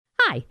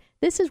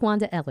This is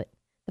Wanda Ellett.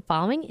 The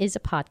following is a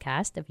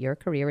podcast of Your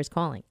Career is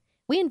Calling.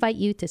 We invite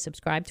you to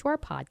subscribe to our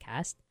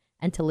podcast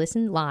and to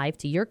listen live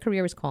to Your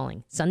Career is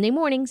Calling Sunday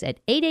mornings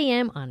at 8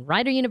 a.m. on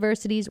Rider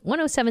University's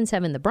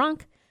 1077 The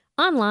Bronx,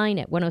 online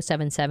at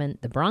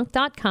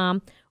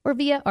 1077thebronx.com, or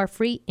via our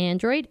free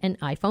Android and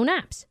iPhone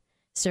apps.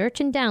 Search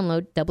and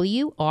download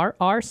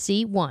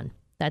WRRC1.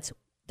 That's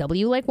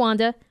W like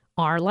Wanda,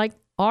 R like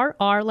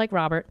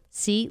Robert,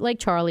 C like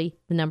Charlie,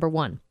 the number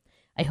 1.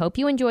 I hope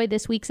you enjoyed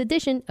this week's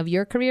edition of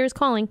Your Career is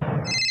Calling. Guess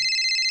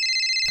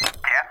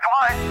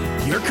what?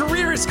 Your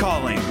Career is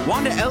Calling.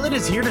 Wanda Ellett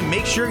is here to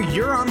make sure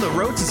you're on the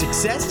road to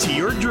success to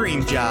your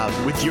dream job.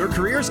 With Your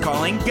Career is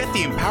Calling, get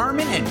the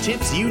empowerment and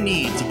tips you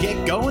need to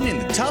get going in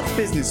the tough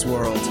business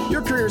world.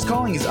 Your Career is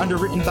Calling is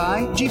underwritten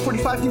by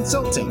G45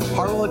 Consulting,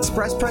 Harwell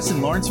Express Press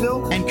in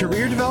Lawrenceville, and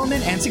Career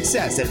Development and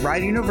Success at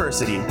Rider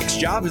University. Next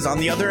job is on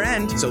the other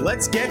end, so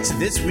let's get to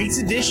this week's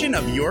edition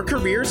of Your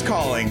Career is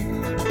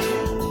Calling.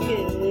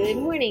 Good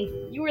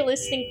morning. You are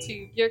listening to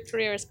Your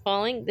Career is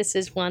Calling. This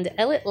is Wanda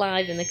Ellett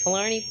live in the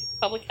Killarney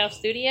Public House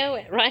studio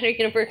at Rider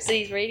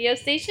University's radio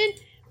station,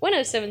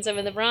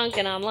 1077 The Bronx,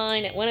 and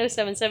online at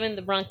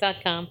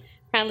 1077thebronx.com.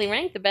 Proudly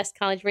ranked the best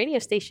college radio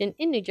station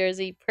in New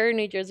Jersey per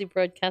New Jersey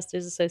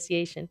Broadcasters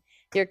Association.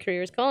 Your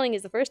Career is Calling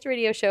is the first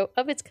radio show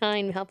of its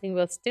kind, helping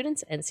both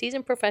students and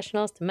seasoned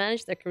professionals to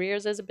manage their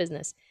careers as a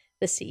business.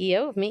 The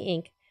CEO of Me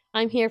Inc.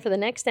 I'm here for the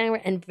next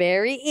hour and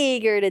very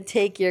eager to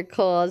take your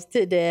calls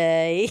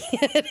today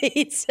at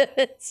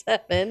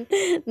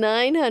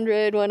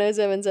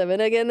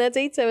 877-900-1077. Again, that's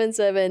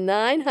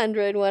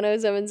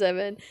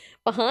 877-900-1077.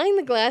 Behind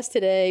the glass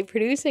today,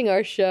 producing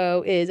our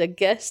show, is a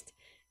guest,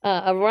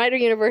 a Rider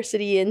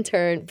University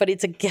intern, but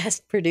it's a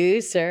guest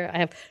producer. I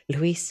have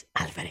Luis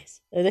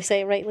Alvarez. Did I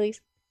say it right, Luis?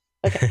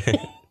 Okay.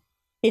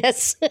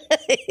 Yes.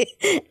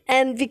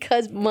 And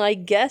because my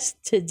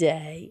guest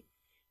today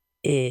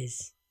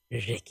is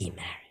Ricky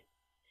Marin.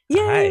 Yay,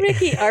 Hi.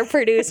 Ricky, our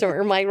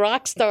producer, my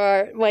rock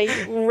star, my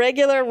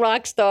regular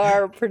rock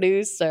star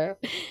producer.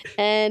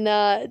 And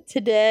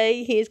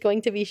today he is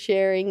going to be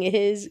sharing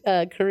his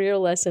career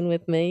lesson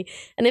with me.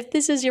 And if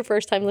this is your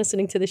first time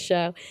listening to the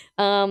show,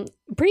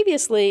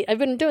 previously, I've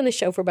been doing the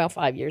show for about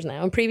 5 years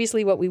now. And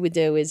previously what we would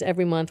do is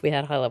every month we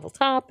had a high-level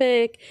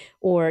topic,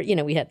 or,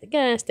 we had the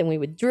guest, and we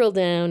would drill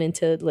down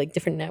into like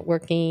different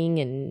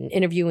networking and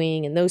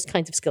interviewing and those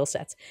kinds of skill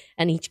sets.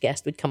 And each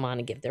guest would come on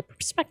and give their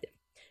perspective.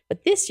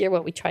 But this year,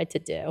 what we tried to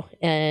do,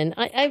 and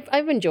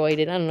I've enjoyed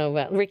it. I don't know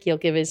about Ricky. Will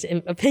give his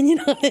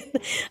opinion on it.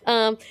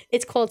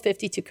 It's called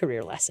 52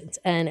 Career Lessons,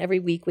 and every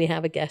week we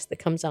have a guest that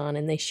comes on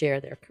and they share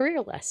their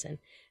career lesson,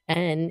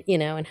 and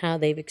and how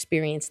they've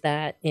experienced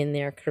that in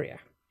their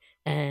career.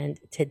 And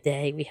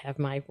today we have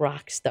my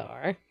rock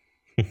star,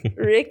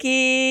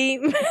 Ricky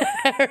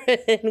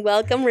Marin.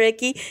 Welcome,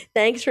 Ricky.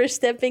 Thanks for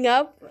stepping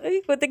up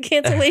with the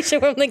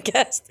cancellation from the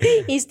guest.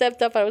 He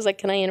stepped up. I was like,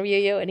 "Can I interview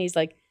you?" And he's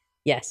like,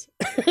 yes.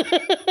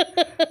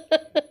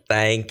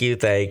 Thank you.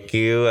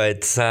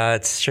 It's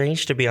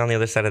strange to be on the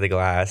other side of the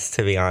glass,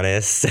 to be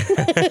honest.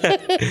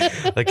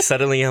 Like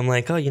suddenly I'm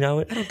like, I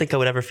don't think I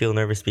would ever feel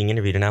nervous being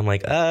interviewed. And I'm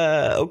like,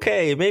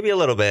 okay, maybe a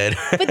little bit.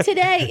 But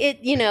today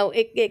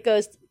it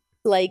goes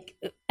like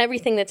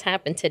everything that's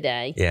happened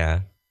today.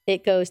 Yeah.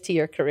 It goes to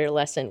your career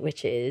lesson,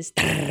 which is...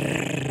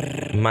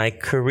 My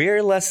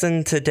career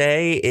lesson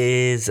today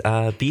is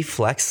be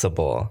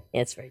flexible.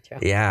 Yeah, it's very true.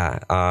 Yeah.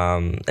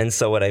 And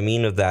so what I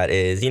mean with that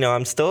is,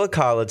 I'm still a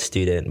college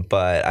student,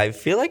 but I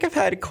feel like I've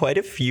had quite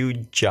a few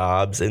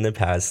jobs in the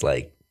past,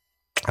 like,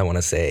 I want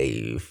to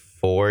say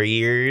 4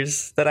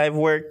 years that I've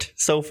worked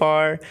so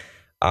far.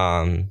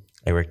 I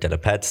worked at a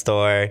pet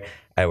store.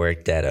 I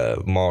worked at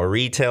a mall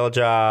retail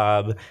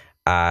job.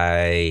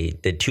 I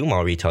did 2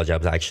 mall retail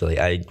jobs,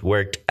 actually. I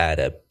worked at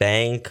a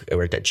bank. I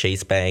worked at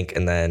Chase Bank,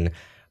 and then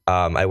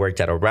I worked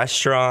at a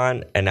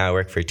restaurant, and now I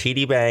work for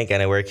TD Bank,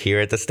 and I work here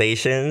at the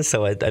station.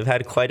 So I've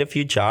had quite a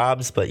few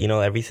jobs, but,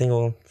 every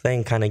single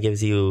thing kind of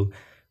gives you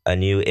a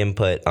new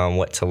input on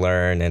what to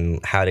learn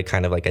and how to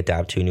kind of like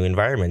adapt to a new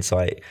environment.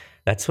 So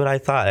that's what I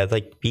thought. I'd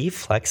like, be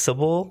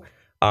flexible.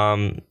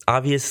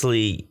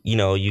 Obviously,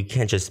 you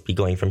can't just be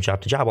going from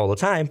job to job all the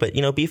time, but,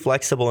 be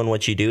flexible in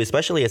what you do,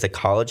 especially as a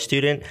college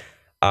student.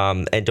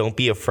 And don't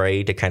be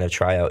afraid to kind of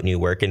try out new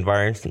work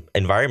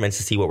environments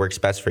to see what works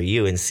best for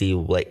you and see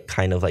what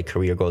kind of like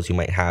career goals you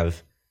might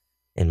have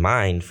in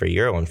mind for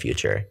your own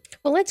future.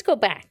 Well, let's go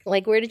back.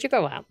 Like, where did you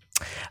grow up?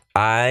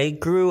 I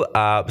grew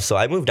up, so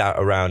I moved out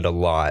around a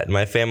lot.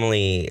 My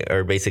family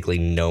are basically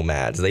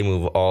nomads. They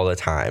move all the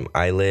time.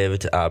 I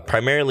lived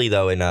primarily,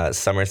 though, in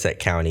Somerset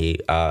County.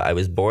 I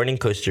was born in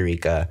Costa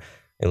Rica.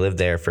 I lived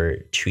there for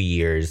 2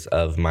 years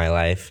of my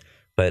life.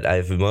 But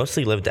I've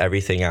mostly lived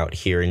everything out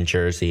here in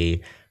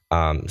Jersey.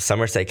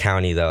 Somerset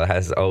County, though,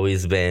 has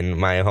always been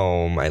my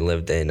home. I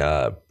lived in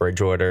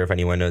Bridgewater, if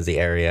anyone knows the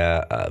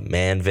area,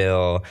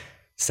 Manville,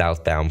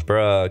 Southbound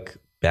Brook,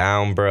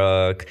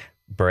 Boundbrook,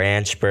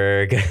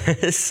 Branchburg,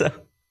 so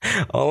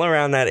all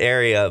around that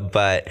area.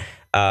 But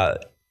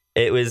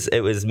it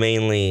was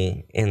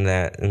mainly in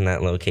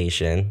that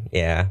location,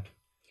 yeah.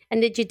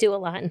 And did you do a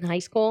lot in high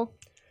school?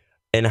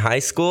 In high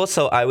school,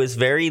 so I was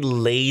very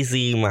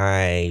lazy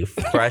my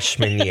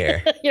freshman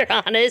year. You're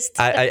honest.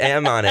 I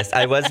am honest.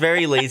 I was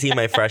very lazy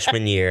my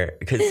freshman year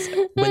because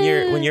when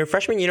you're a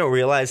freshman, you don't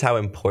realize how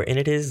important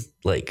it is.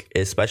 Like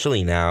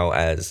especially now,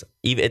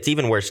 it's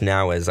even worse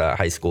now as a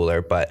high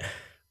schooler. But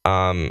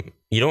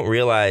you don't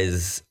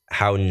realize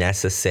how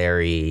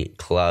necessary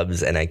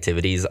clubs and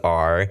activities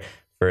are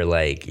for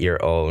like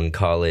your own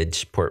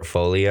college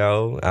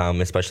portfolio,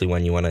 especially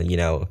when you want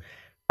to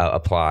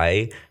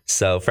apply.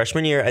 So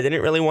freshman year, I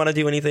didn't really want to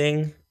do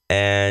anything.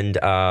 And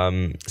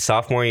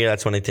sophomore year,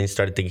 that's when things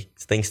started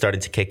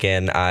to kick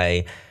in.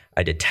 I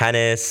did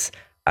tennis.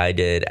 I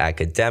did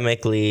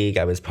academic league.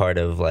 I was part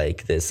of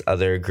like this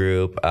other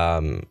group.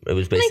 It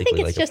was basically I think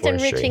it's like just a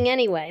forestry. enriching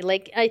anyway.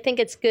 Like I think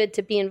it's good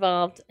to be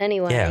involved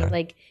anyway. Yeah.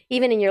 Like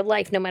even in your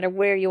life, no matter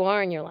where you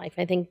are in your life,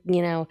 I think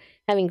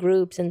having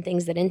groups and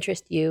things that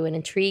interest you and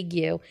intrigue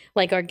you,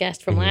 like our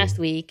guest from last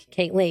week,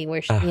 Kate Lee,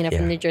 where she,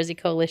 from New Jersey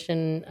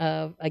Coalition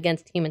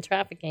Against Human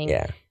Trafficking.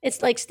 Yeah.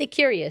 It's like stay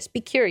curious,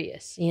 be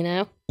curious.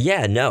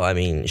 Yeah, no, I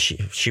mean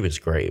she was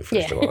great.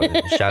 First of all,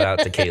 shout out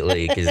to Kate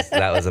Lee because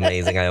that was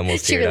amazing. I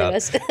almost She teared really up.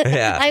 was.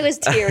 Yeah. I was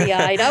teary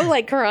eyed. I'm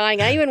like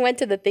crying. I even went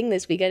to the thing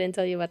this week. I didn't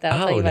tell you about that.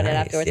 I'll tell you about it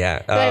afterwards.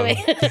 Yeah. So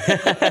anyway.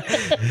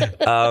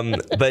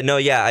 But no,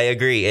 yeah, I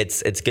agree.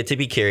 It's good to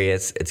be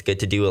curious. It's good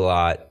to do a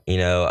lot.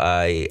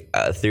 I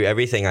through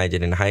everything I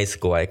did in high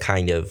school, I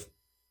kind of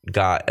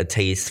got a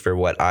taste for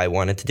what I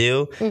wanted to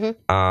do.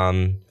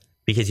 Mm-hmm.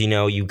 Because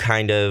you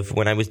kind of,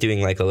 when I was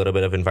doing like a little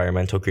bit of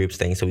environmental groups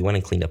thing, so we went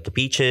and cleaned up the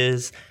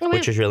beaches,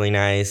 which was really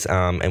nice.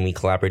 And we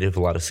collaborated with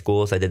a lot of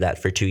schools. I did that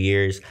for 2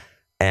 years.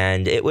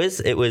 And it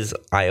was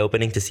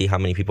eye-opening to see how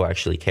many people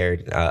actually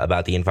cared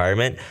about the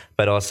environment,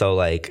 but also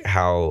like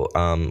how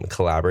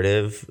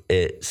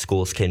collaborative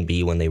schools can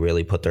be when they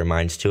really put their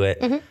minds to it.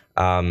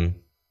 Mm-hmm.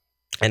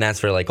 And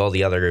as for like all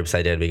the other groups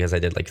I did, because I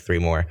did like 3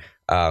 more,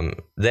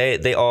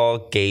 they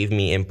all gave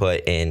me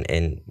input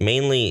in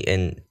mainly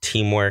in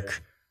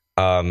teamwork.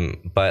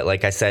 But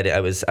like I said,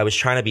 I was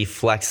trying to be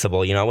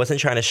flexible. I wasn't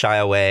trying to shy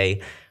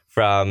away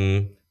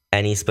from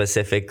any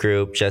specific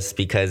group just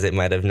because it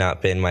might have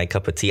not been my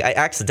cup of tea. I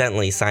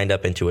accidentally signed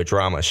up into a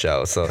drama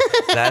show, so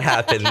that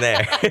happened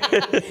there.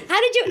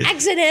 How did you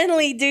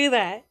accidentally do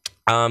that?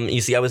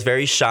 You see, I was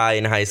very shy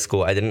in high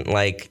school. I didn't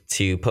like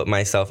to put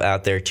myself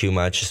out there too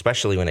much,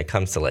 especially when it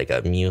comes to like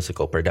a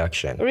musical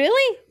production.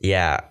 Really?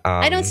 Yeah.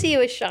 I don't see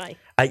you as shy.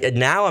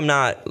 Now I'm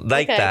not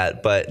like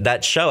that, but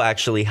that show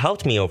actually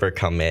helped me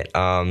overcome it.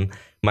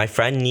 My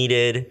friend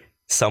needed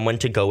someone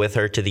to go with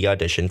her to the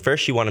audition.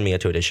 First, she wanted me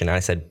to audition. I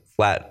said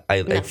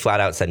I flat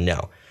out said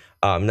no.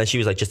 And then she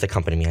was like, just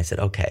accompany me. I said,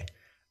 okay.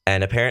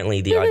 And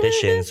apparently the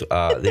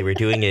auditions, they were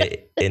doing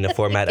it in the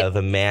format of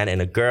a man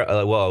and a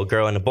girl, a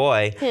girl and a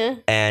boy. Yeah.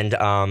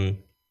 And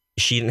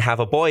she didn't have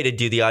a boy to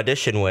do the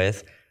audition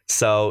with.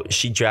 So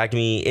she dragged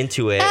me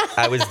into it.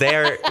 I was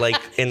there like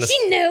in the...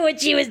 She knew what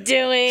she was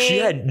doing.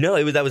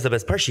 That was the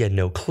best part. She had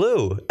no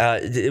clue.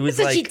 It was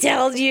that's like... what she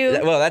tells you.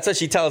 Well, that's what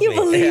she tells me. You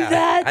believe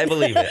that? I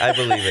believe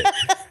it.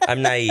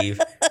 I'm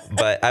naive.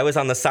 But I was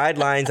on the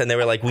sidelines and they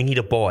were like, we need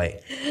a boy.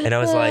 And I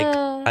was like,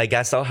 I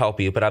guess I'll help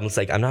you. But I'm just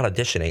like, I'm not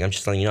auditioning. I'm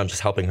just letting you know, I'm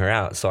just helping her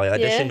out. So I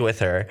auditioned with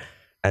her.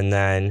 And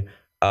then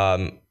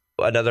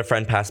another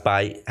friend passed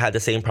by, had the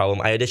same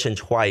problem. I auditioned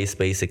twice,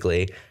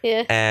 basically.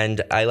 Yeah.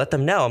 And I let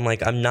them know. I'm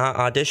like, I'm not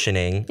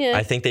auditioning. Yeah.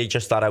 I think they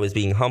just thought I was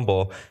being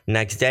humble.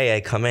 Next day,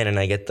 I come in and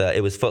I get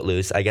it was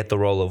Footloose. I get the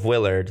role of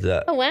Willard,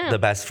 the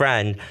best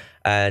friend.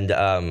 And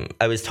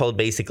I was told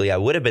basically I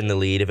would have been the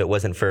lead if it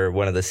wasn't for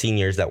one of the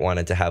seniors that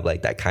wanted to have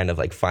like that kind of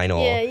like final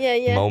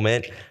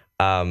moment.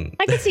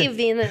 I could see you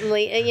being the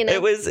lead,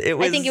 It was.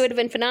 I think you would have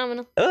been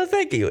phenomenal. Oh,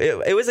 thank you.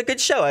 It was a good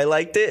show. I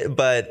liked it,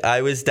 but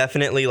I was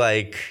definitely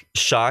like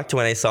shocked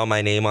when I saw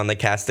my name on the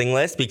casting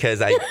list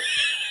because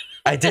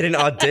I didn't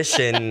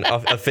audition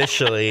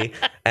officially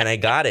and I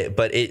got it,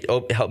 but it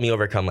helped me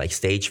overcome like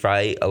stage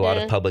fright, a lot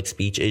of public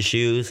speech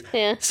issues.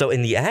 Yeah. So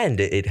in the end,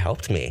 it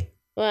helped me.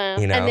 Wow.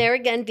 And there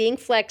again, being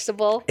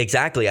flexible.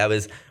 Exactly. I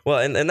was,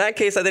 in that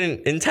case, I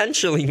didn't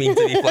intentionally mean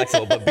to be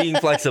flexible, but being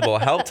flexible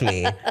helped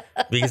me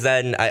because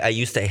then I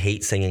used to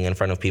hate singing in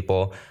front of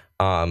people.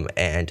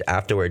 And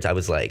afterwards I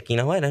was like, you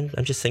know what? I'm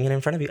just singing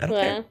in front of you. I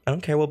don't care. I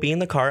don't care. We'll be in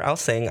the car. I'll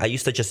sing. I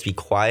used to just be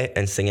quiet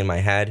and sing in my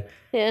head.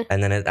 Yeah.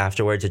 And then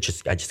afterwards, I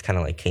just kind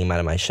of like came out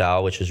of my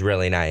shell, which was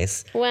really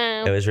nice.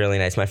 Wow. It was really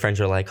nice. My friends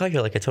were like, oh,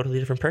 you're like a totally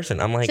different person.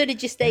 I'm like, so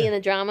did you stay in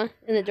the drama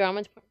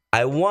department?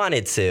 I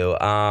wanted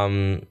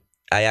to.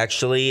 I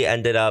actually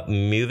ended up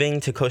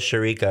moving to Costa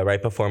Rica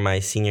right before my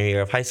senior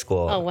year of high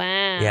school. Oh,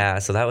 wow. Yeah,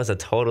 so that was a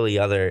totally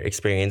other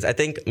experience. I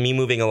think me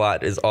moving a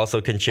lot is also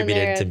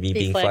contributed to me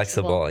being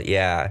flexible.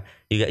 Yeah,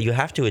 you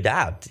have to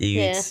adapt.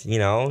 There's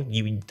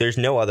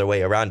no other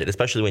way around it,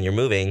 especially when you're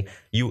moving.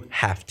 You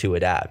have to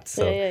adapt.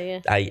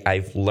 So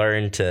I've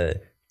learned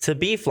to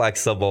be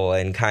flexible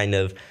and kind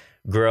of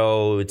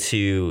grow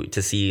to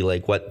see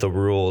like what the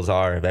rules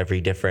are of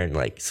every different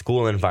like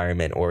school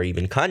environment or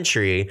even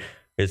country.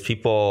 Because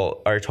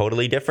people are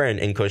totally different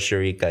in Costa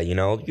Rica. You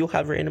know, you'll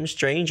have random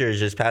strangers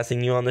just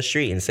passing you on the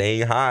street and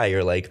saying hi,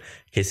 or like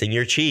kissing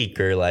your cheek,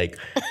 or like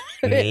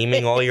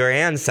naming all your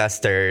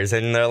ancestors.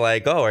 And they're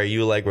like, oh, are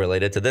you like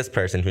related to this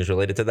person who's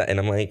related to that? And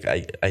I'm like,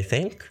 I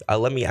think.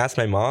 Let me ask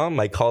my mom.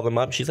 I call them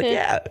up. She's like,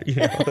 yeah. You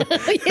know?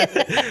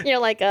 Yeah. You're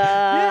like,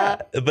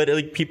 Yeah. But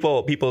like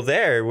people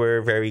there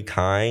were very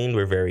kind.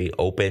 We're very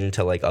open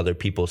to like other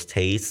people's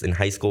tastes. In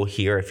high school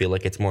here, I feel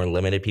like it's more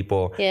limited.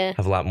 People Yeah.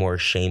 have a lot more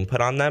shame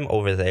put on them.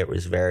 Over there, it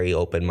was very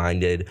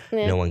open-minded.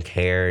 Yeah. No one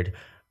cared,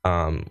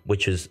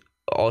 which was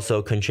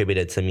also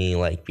contributed to me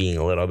like being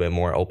a little bit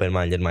more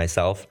open-minded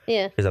myself.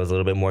 Yeah. Because I was a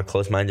little bit more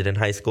close-minded in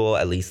high school,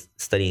 at least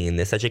studying in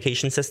this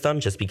education system,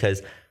 just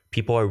because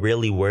people are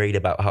really worried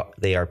about how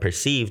they are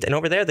perceived. And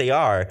over there they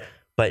are,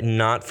 but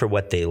not for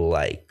what they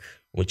like,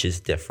 which is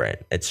different.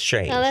 It's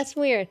strange. Oh, that's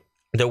weird.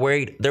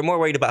 They're more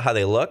worried about how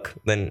they look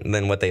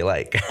than what they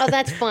like. Oh,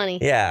 that's funny.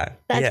 Yeah.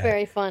 That's yeah.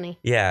 very funny.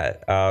 Yeah.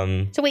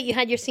 So wait, you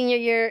had your senior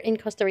year in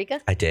Costa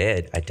Rica? I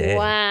did.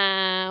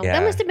 Wow. Yeah.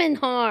 That must have been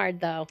hard,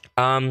 though.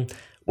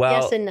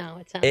 Well, Yes and no.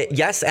 It sounds like.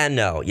 yes and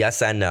no.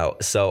 Yes and no.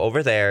 So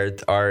over there,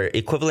 our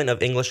equivalent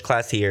of English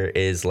class here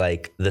is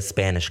like the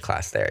Spanish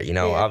class there. You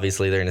know, Yeah.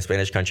 obviously they're in the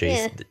Spanish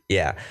countries.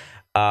 Yeah.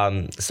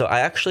 Yeah. So I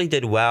actually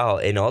did well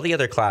in all the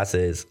other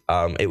classes.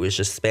 It was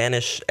just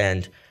Spanish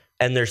and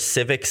their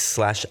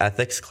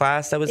civics/ethics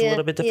class that was a Yeah,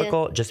 little bit yeah.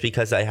 difficult, just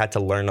because I had to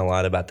learn a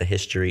lot about the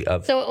history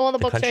of. So all the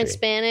books are in country.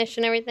 Spanish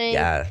and everything?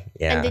 Yeah.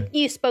 Yeah. And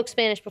you spoke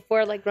Spanish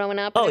before, like growing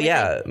up? and Oh everything?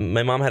 yeah,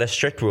 my mom had a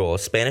strict rule: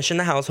 Spanish in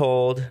the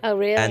household, Oh,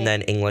 really? and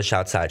then English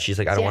outside. She's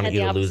like, I See, don't want had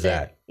you the to lose opposite.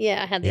 that.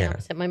 Yeah, I had the Yeah.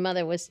 opposite. My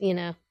mother was,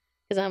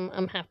 because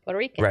I'm half Puerto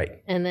Rican.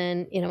 Right. And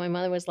then, my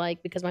mother was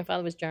like, because my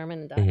father was German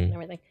and Dutch Mm-hmm. and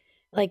everything,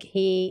 like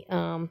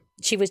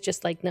she was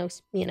just like, no,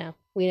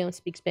 we don't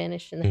speak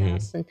Spanish in the Mm-hmm.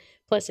 house. And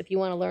plus, if you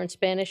want to learn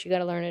Spanish, you got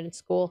to learn it in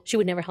school. She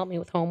would never help me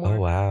with homework.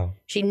 Oh wow.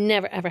 She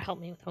never, ever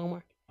helped me with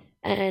homework.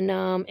 And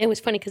it was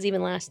funny because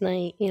even last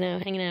night,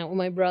 hanging out with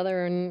my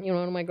brother and,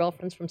 one of my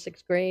girlfriends from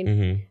 6th grade,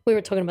 Mm-hmm. we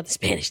were talking about the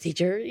Spanish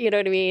teacher, you know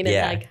what I mean? And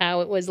Yeah. like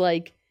how it was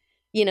like,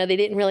 they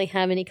didn't really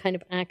have any kind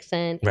of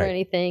accent or Right.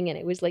 anything. And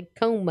it was like,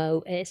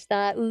 como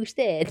está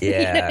usted? Yeah.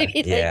 You know what I mean?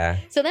 Like, Yeah.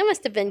 so that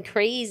must have been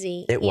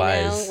crazy. It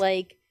was.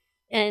 Like,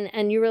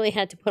 and you really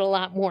had to put a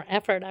lot more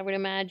effort, I would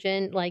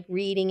imagine, like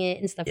reading it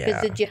and stuff. Because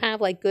Yeah. did you have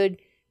like good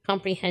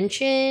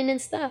comprehension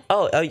and stuff?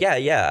 Oh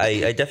yeah.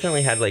 I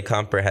definitely had like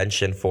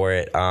comprehension for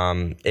it.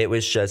 It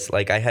was just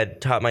like I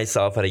had taught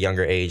myself at a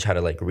younger age how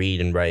to like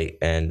read and write,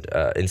 and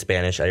in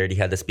Spanish I already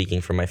had the speaking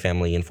from my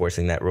family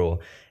enforcing that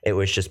rule. It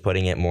was just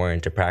putting it more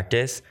into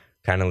practice,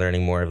 kind of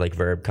learning more of like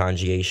verb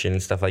conjugation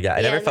and stuff like that.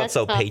 I Yeah, never felt that's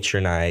so tough.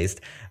 patronized.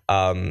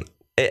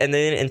 And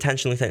they didn't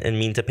intentionally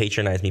mean to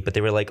patronize me, but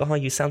they were like, "Oh,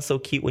 you sound so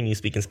cute when you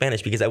speak in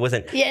Spanish," because I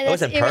wasn't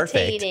perfect.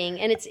 Irritating,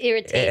 and it's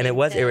irritating. And it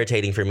was too.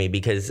 irritating for me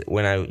because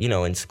when I,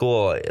 in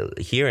school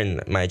here in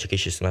my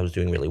education system, I was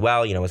doing really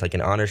well. I was like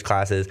in honors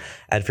classes,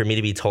 and for me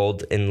to be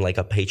told in like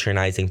a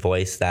patronizing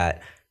voice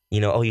that,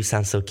 oh, you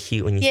sound so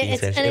cute when you speak in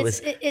Spanish, it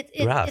was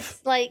rough.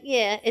 It's like,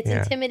 it's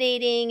Yeah.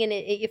 intimidating, and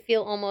you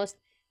feel almost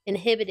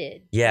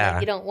inhibited. Yeah.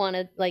 Like you don't want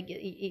to, like,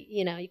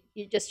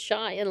 you're just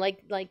shy and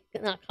like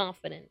not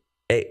confident.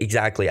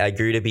 Exactly. I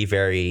grew to be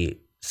very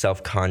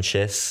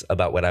self-conscious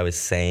about what I was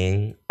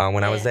saying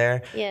when I was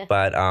there. Yeah.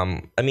 But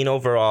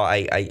overall,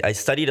 I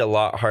studied a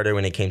lot harder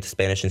when it came to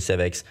Spanish and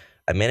civics.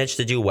 I managed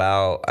to do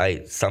well.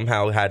 I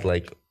somehow had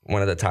like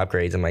one of the top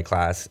grades in my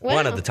class. Wow.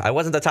 One of the top. I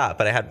wasn't the top,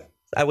 but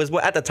I was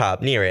at the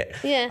top, near it.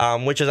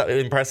 Yeah. Which is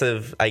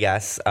impressive, I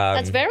guess.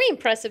 That's very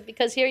impressive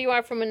because here you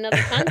are from another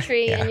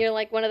country Yeah. and you're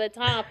like one of the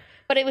top.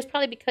 But it was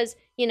probably because,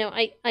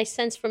 I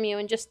sense from you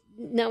and just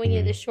knowing Mm-hmm.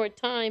 you this short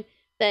time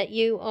that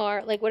you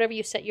are like whatever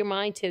you set your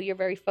mind to, you're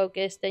very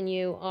focused and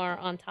you are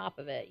on top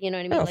of it. You know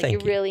what I mean? Oh, like thank you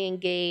you. really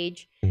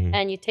engage Mhm.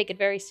 and you take it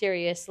very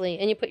seriously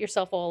and you put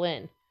yourself all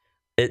in.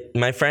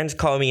 My friends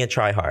call me a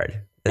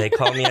tryhard. They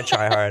call me a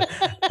tryhard,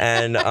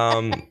 and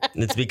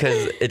it's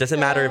because it doesn't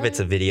matter if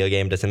it's a video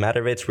game, doesn't matter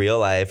if it's real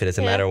life, it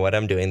doesn't Yeah. matter what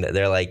I'm doing.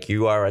 They're like,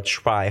 you are a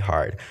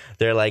tryhard.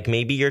 They're like,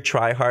 maybe you're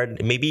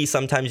tryhard, maybe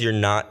sometimes you're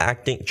not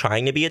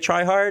trying to be a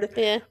tryhard,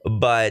 Yeah.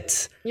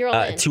 but You're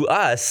all in. to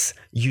us,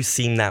 you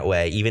seem that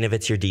way, even if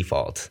it's your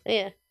default.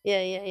 Yeah.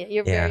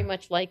 You're Yeah. very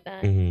much like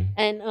that. Mhm.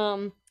 And,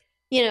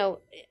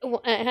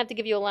 I have to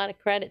give you a lot of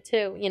credit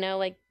too,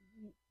 like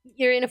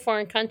you're in a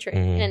foreign country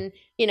Mhm. and,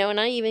 and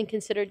I even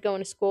considered going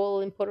to school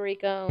in Puerto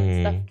Rico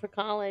and stuff for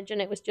college.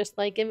 And it was just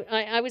like,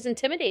 I was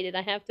intimidated.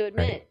 I have to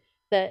admit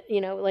that,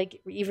 like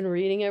even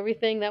reading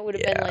everything, that would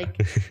have been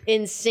like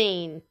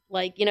insane.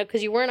 Like,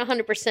 cause you weren't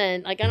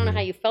 100%, like, I don't know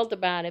how you felt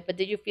about it, but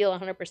did you feel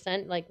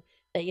 100% like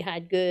that you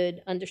had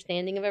good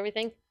understanding of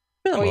everything?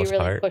 For the Or you most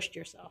really part. pushed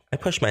yourself? I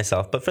pushed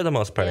myself, but for the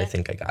most part, I Yeah.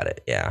 think I got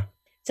it. Yeah.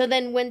 So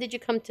then when did you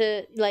come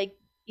to, like,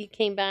 you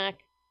came back?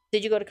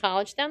 Did you go to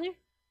college down there?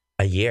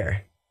 A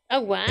year. Oh,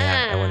 wow.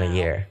 Yeah, I went a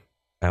year.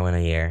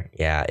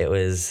 Yeah,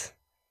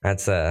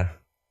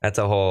 That's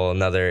a whole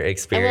nother And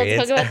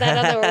experience. we'll talk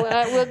about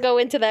that we'll go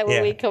into that when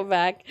Yeah. we come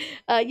back.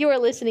 You are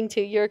listening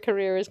to Your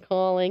Career is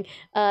Calling.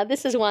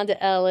 This is Wanda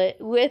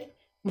Ellett with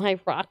my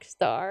rock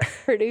star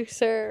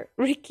producer,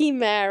 Ricky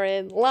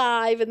Marin,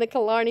 live in the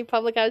Killarney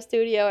Public House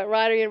studio at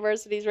Rider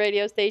University's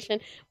radio station,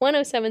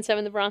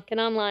 1077 The Bronx, and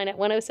online at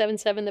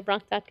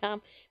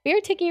 1077thebronx.com. We are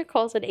taking your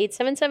calls at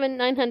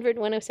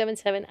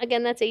 877-900-1077.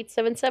 Again, that's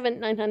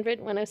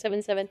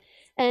 877-900-1077.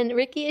 And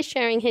Ricky is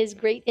sharing his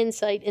great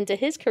insight into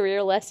his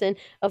career lesson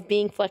of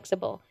being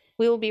flexible.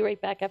 We will be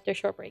right back after a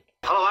short break.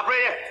 Hello,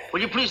 operator.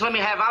 Will you please let me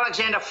have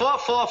Alexander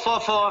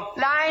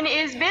 4444? Line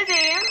is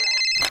busy.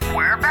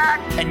 We're back.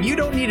 And you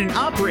don't need an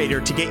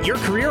operator to get your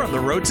career on the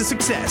road to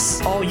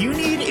success. All you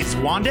need is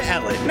Wanda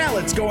Ellett. Now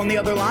let's go on the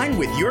other line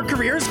with Your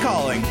Career's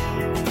Calling.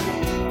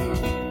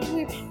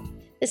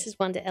 This is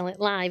Wanda Ellett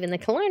live in the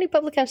Killarney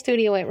Public House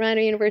studio at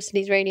Rider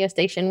University's radio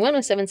station,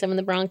 1077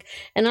 The Bronx,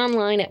 and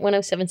online at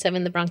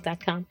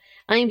 1077thebronx.com.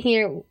 I'm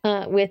here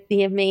with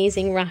the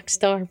amazing rock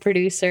star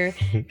producer,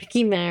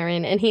 Ricky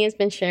Marin, and he has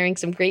been sharing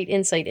some great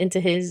insight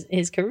into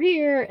his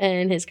career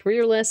and his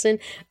career lesson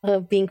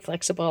of being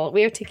flexible.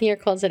 We are taking your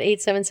calls at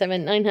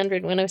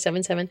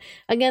 877-900-1077.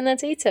 Again,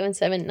 that's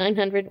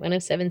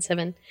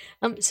 877-900-1077.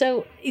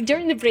 So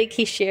during the break,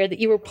 he shared that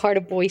you were part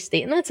of Boys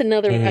State, and that's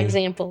another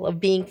example of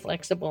being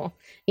flexible.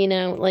 You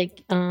know,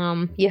 like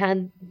you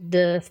had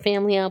the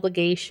family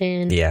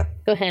obligation. Yeah.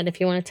 Go ahead if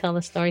you want to tell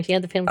the stories. You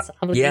had the family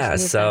obligation. Yeah,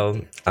 so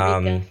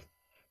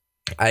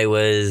I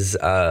was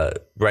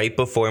right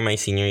before my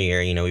senior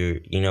year.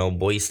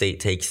 Boys State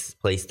takes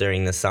place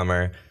during the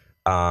summer.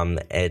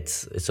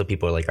 It's so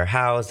people are are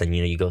housed, and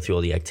you go through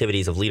all the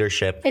activities of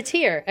leadership. It's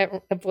here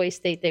at Boys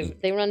State.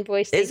 They run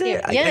Boys State Is it?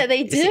 here. Yeah,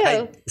 they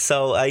do.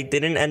 So I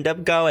didn't end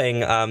up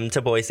going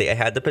to Boys State. I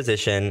had the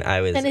position.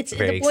 I was And it's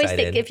very the Boys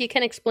excited. State. If you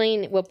can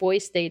explain what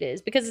Boys State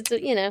is, because it's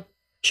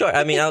Sure.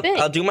 I mean, It's big.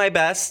 I'll do my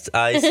best.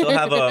 I still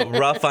have a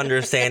rough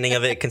understanding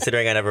of it,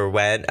 considering I never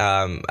went.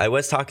 I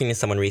was talking to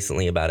someone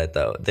recently about it,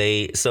 though.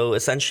 So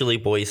essentially,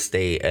 Boys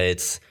State,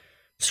 it's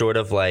sort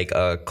of like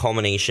a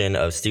culmination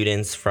of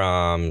students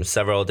from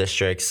several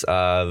districts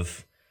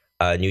of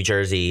New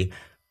Jersey,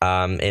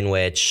 in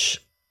which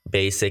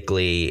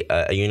basically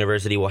a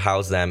university will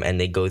house them, and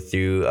they go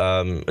through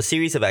a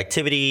series of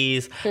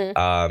activities,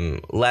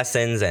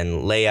 lessons,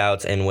 and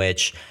layouts in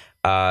which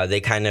they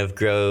kind of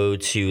grow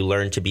to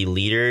learn to be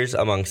leaders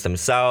amongst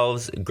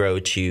themselves, grow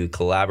to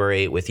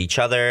collaborate with each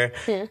other.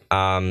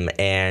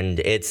 And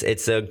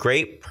it's a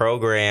great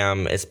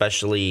program,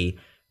 especially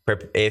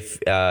if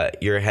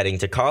you're heading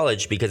to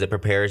college, because it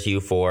prepares you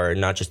for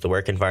not just the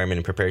work environment,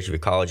 it prepares you for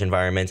college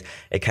environments.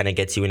 It kind of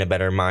gets you in a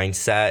better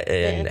mindset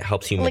and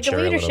helps you mature like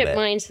a leadership little bit.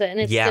 mindset.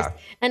 And it's just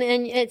and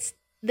it's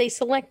they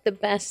select the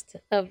best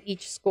of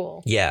each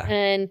school. Yeah.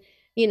 And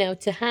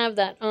to have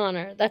that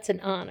honor, that's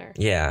an honor.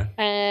 Yeah.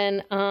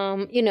 And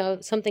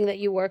something that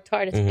you worked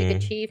hard, it's a big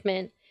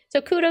achievement. So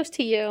kudos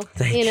to you.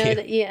 Thank you.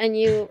 That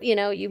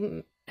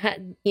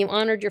you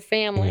honored your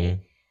family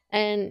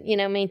and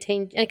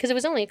maintained, because it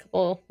was only a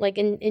couple, like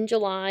in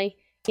July,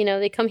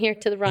 they come here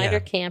to the Rider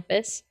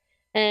campus.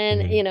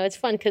 And, it's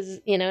fun because,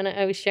 and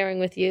I was sharing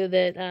with you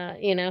that,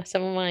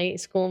 some of my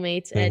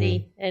schoolmates,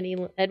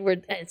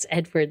 it's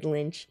Edward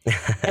Lynch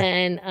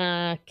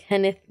and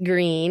Kenneth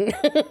Green,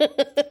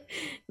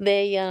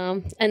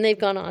 they've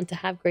gone on to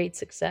have great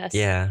success.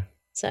 Yeah.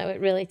 So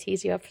it really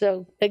tees you up.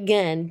 So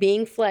again,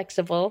 being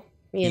flexible.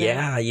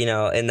 Yeah,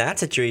 in that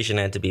situation,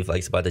 I had to be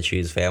flexible to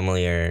choose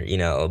family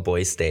or,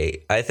 Boys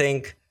State. I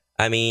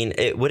mean,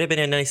 it would have been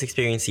a nice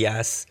experience,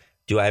 yes.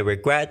 Do I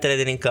regret that I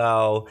didn't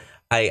go?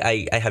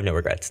 I have no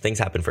regrets. Things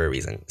happen for a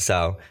reason.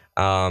 So,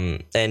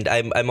 and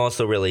I'm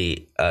also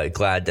really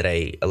glad that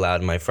I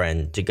allowed my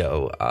friend to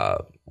go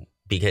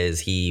because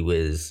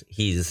he's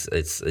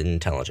an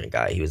intelligent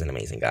guy. He was an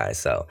amazing guy.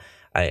 So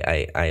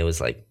I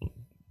was like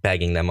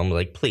begging them. I'm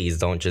like, please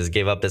don't just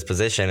give up this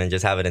position and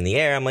just have it in the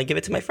air. I'm like, give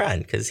it to my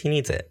friend because he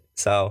needs it.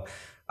 So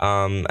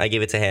I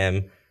gave it to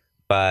him.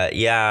 But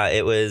yeah,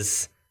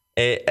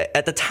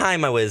 at the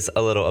time I was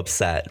a little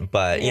upset,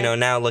 but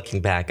now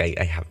looking back,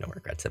 I have no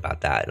regrets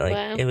about that.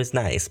 It was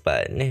nice,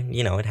 but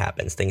it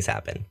happens. Things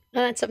happen.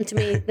 Well, that's something to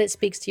me that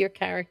speaks to your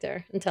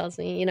character and tells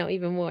me,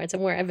 even more. It's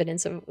more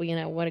evidence of,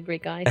 what a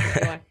great guy you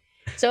are.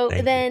 So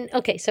then,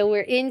 okay, so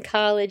we're in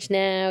college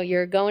now.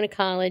 You're going to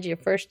college, your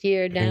first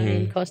year down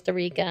in Costa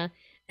Rica.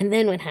 And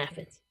then what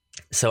happens?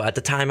 So at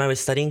the time I was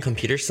studying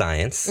computer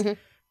science.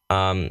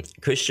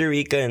 Costa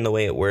Rica, and the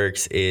way it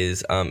works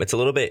is it's a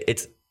little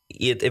bit,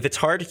 if it's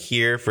hard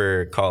here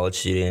for college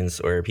students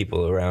or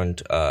people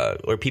around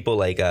or people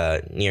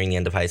nearing the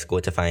end of high school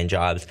to find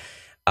jobs,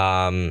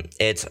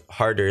 it's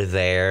harder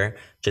there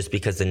just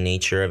because the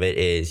nature of it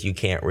is you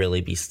can't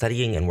really be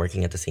studying and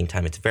working at the same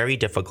time. It's very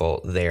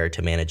difficult there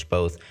to manage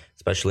both,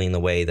 especially in the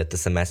way that the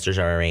semesters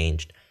are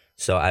arranged.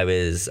 So I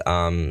was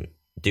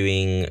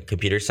doing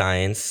computer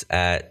science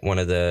at one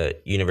of the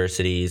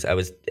universities. I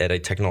was at a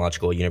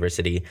technological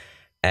university,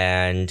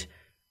 and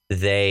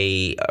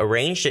they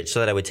arranged it so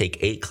that I would take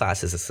 8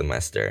 classes a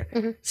semester.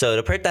 So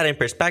to put that in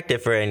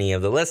perspective for any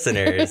of the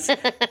listeners,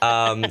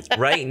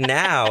 right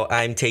now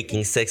I'm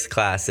taking 6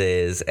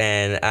 classes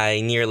and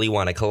I nearly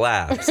want to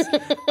collapse.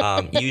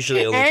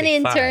 Usually only And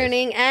take 5.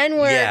 interning and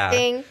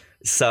working. Yeah.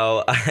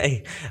 So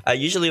I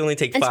usually only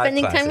take And 5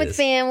 spending classes. time with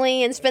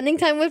family and spending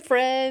time with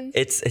friends.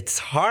 It's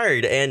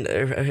hard,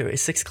 and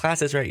 6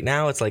 classes right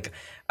now. It's like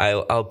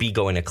I'll be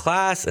going to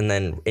class, and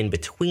then in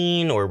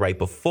between or right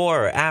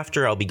before or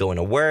after, I'll be going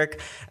to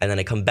work, and then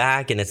I come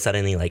back, and it's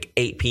suddenly like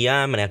 8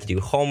 p.m. and I have to do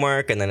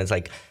homework, and then it's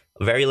like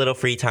very little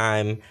free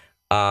time.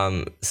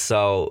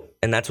 So,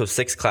 and that's with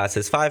 6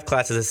 classes. 5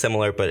 classes is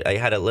similar, but I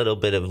had a little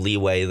bit of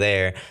leeway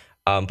there.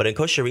 But in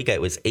Costa Rica,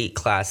 it was 8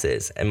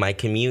 classes, and my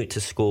commute to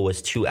school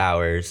was 2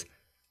 hours.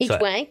 Each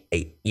way?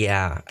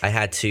 I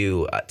had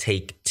to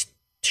take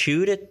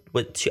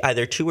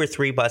either 2 or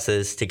 3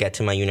 buses to get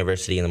to my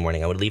university in the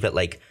morning. I would leave at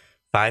like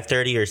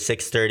 5:30 or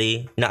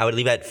 6:30. No, I would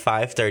leave at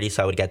 5:30,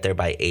 so I would get there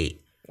by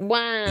 8.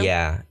 Wow.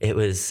 Yeah, it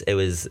was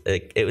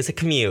a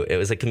commute. It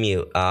was a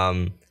commute.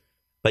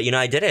 But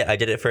I did it. I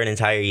did it for an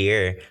entire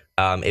year.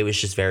 It was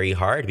just very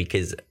hard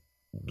because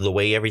the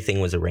way everything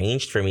was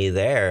arranged for me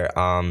there,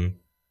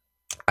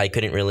 I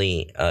couldn't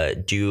really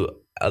do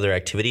other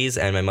activities,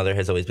 and my mother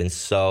has always been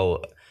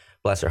so,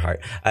 bless her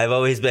heart, I've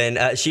always been,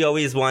 she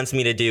always wants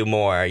me to do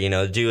more,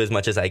 do as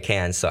much as I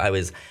can. So I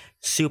was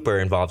super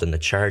involved in the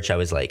church. I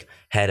was like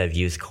head of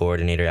youth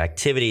coordinator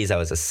activities. I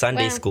was a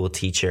Sunday school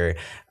teacher.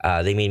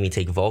 They made me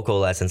take vocal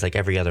lessons like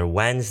every other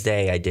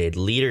Wednesday. I did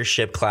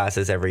leadership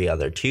classes every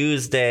other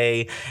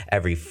Tuesday.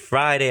 Every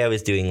Friday I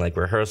was doing like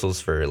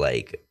rehearsals for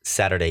like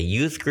Saturday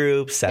youth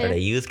group.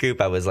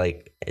 I was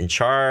like in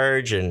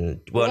charge and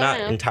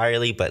not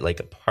entirely, but like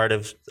a part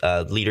of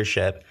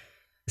leadership.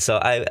 So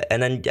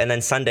and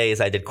then Sundays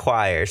I did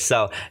choir.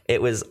 So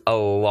it was a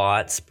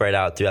lot spread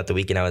out throughout the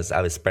week, and I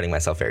was spreading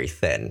myself very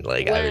thin.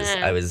 Like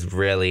I was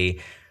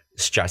really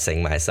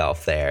stressing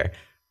myself there.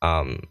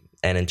 And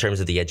in terms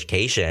of the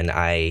education,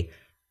 I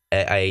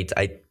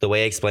the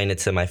way I explained it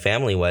to my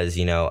family was,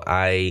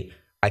 I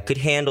could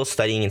handle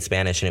studying in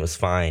Spanish and it was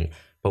fine.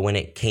 But when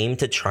it came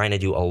to trying to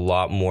do a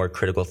lot more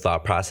critical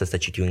thought process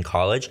that you do in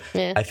college,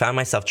 I found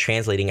myself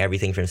translating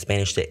everything from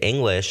Spanish to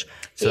English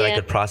so that I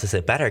could process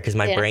it better. Because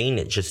my brain,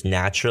 it just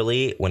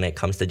naturally, when it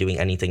comes to doing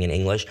anything in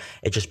English,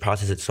 it just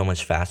processes it so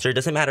much faster. It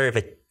doesn't matter if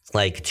it's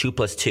like 2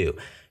 plus 2.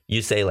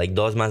 You say like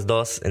dos más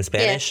dos in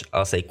Spanish,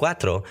 I'll say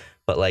cuatro.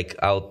 But like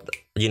I'll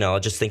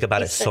just think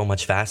about it so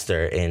much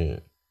faster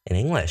in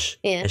English.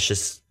 Yeah. It's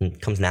just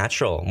it comes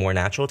more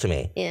natural to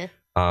me. Yeah.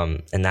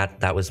 And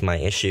that was my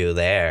issue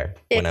there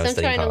when I was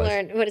studying college. To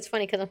learn, but it's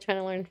funny because I'm trying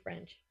to learn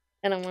French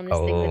and I'm on this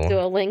thing with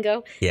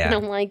Duolingo. Yeah. And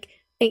I'm like,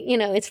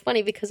 it's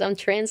funny because I'm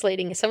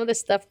translating. Some of the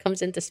stuff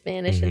comes into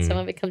Spanish and some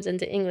of it comes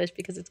into English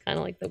because it's kind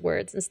of like the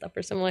words and stuff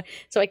are similar.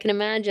 So I can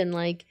imagine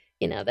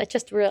that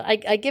just real.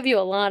 I give you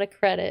a lot of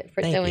credit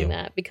for doing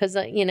that because,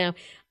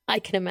 I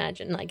can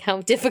imagine like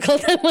how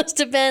difficult that must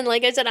have been.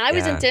 Like I said, I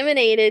was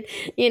intimidated,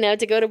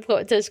 to go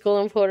to school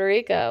in Puerto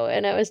Rico,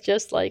 and I was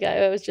just like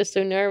I was just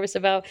so nervous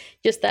about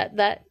just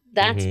that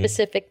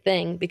specific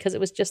thing because it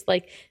was just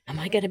like, am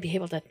I going to be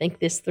able to think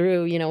this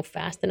through,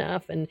 fast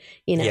enough and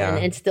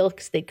and still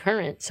stay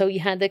current? So you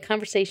had the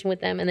conversation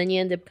with them, and then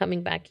you ended up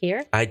coming back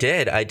here. I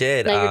did.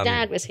 Now your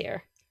dad was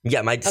here.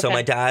 Yeah, my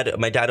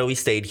dad always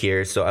stayed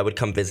here, so I would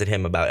come visit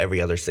him about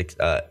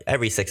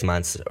every 6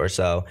 months or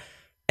so.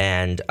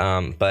 And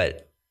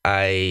but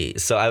I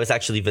was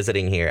actually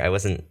visiting here. I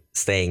wasn't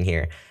staying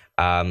here.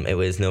 It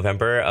was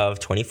November of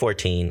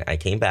 2014. I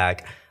came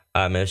back.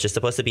 I was just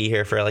supposed to be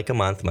here for like a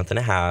month and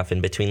a half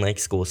in between like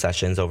school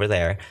sessions over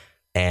there.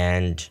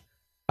 And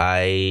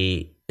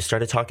I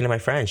started talking to my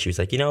friend. She was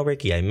like,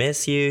 Ricky, I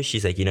miss you.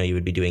 She's like, you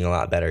would be doing a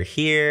lot better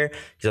here.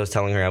 Because I was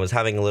telling her I was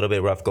having a little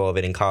bit rough go of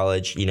it in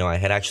college. I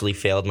had actually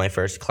failed my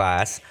first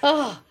class.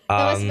 Oh,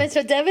 that must have been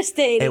so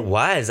devastating. It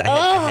was. I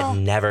had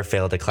never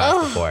failed a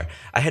class before.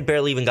 I had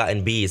barely even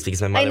gotten B's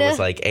because my mother was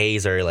like,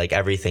 A's are like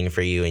everything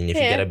for you. And if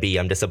you get a B,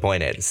 I'm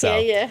disappointed.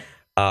 So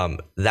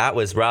that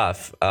was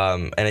rough.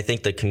 And I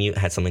think the commute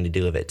had something to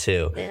do with it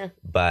too. Yeah.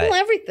 But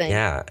everything.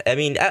 Yeah. I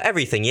mean,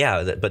 everything.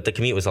 Yeah. But the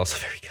commute was also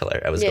very killer.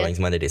 I was going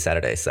Monday to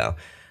Saturday. So,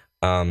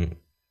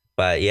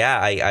 but yeah,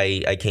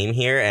 I came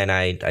here and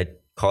I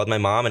called my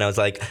mom and I was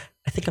like,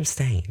 I think I'm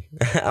staying.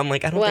 I'm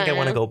like, I don't think I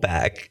want to go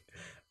back.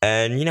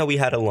 And, we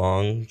had a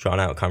long,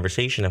 drawn-out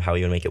conversation of how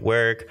we would make it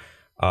work.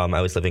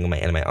 I was living with my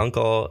aunt and my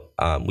uncle.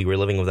 We were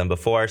living with them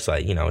before, so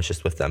I was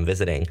just with them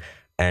visiting.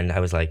 And I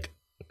was like,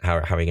 how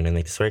are we going to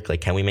make this work?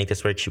 Like, can we make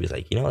this work? She was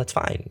like, that's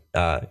fine.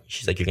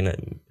 She's like, you're going to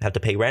have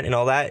to pay rent and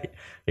all that.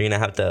 You're going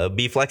to have to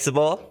be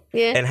flexible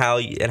in how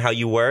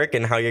you work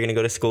and how you're going to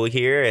go to school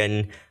here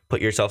and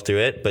put yourself through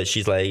it. But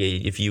she's like,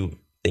 if you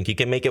think you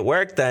can make it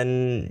work,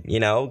 then,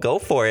 go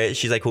for it.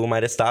 She's like, who am I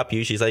to stop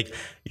you? She's like,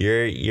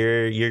 you're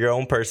your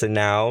own person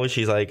now.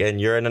 She's like, and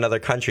you're in another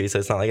country, so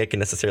it's not like I can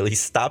necessarally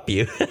stop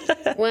you.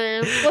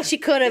 Well, she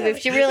could have if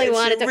she really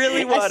wanted to.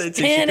 A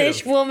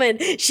Spanish woman,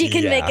 she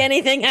can make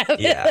anything happen.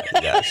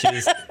 Yeah.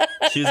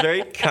 She was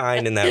very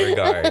kind in that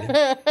regard.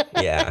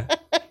 Yeah.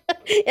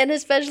 And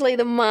especially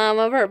the mom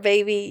of her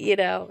baby,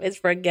 is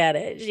forget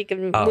it. She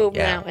can move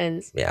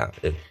mountains. Yeah.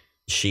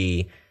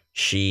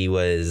 She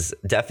was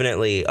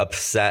definitely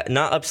upset,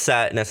 not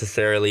upset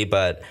necessarily,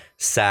 but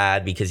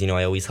sad because,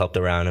 I always helped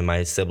around and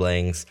my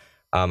siblings.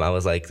 I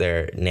was like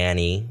their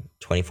nanny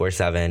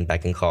 24/7,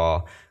 beck and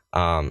call.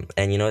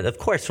 And, of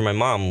course, for my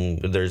mom,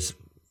 there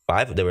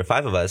were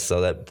 5 of us,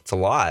 so that's a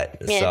lot.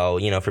 Yeah.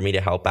 So, for me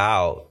to help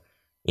out,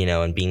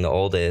 and being the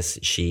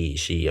oldest,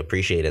 she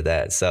appreciated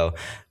that. So,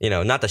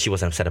 not that she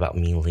wasn't upset about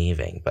me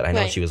leaving, but I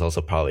know she was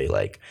also probably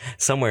like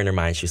somewhere in her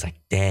mind, she was like,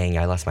 dang,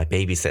 I lost my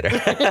babysitter.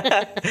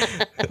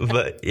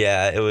 But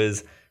yeah, it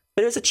was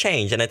a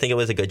change. And I think it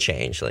was a good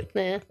change. Like,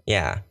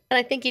 yeah. And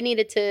I think you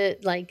needed to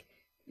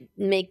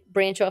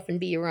branch off and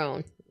be your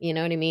own. You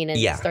know what I mean?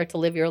 And start to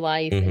live your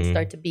life and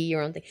start to be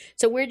your own thing.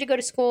 So where'd you go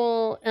to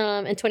school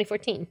in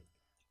 2014?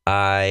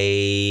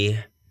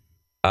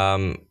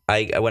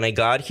 When I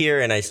got here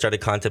and I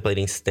started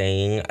contemplating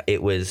staying,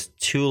 it was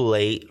too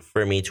late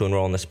for me to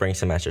enroll in the spring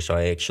semester. So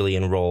I actually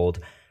enrolled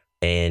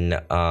in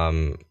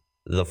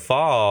the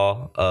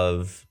fall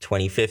of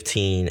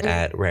 2015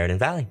 at Raritan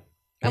Valley.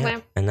 Yeah. Oh,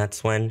 wow. And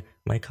that's when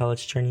my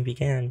college journey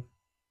began.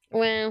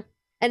 Wow.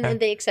 And then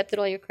they accepted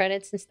all your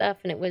credits and stuff,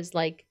 and it was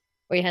like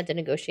where you had to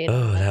negotiate.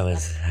 Oh, that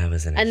was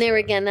an And there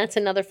again, that's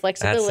another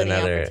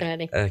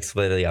opportunity.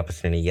 Flexibility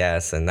opportunity,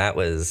 yes. And that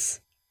was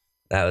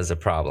a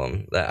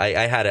problem.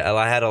 I had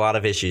a lot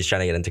of issues trying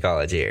to get into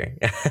college here.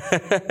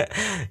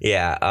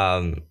 Yeah.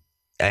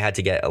 I had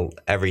to get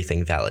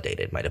everything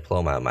validated, my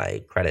diploma,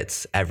 my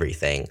credits,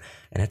 everything.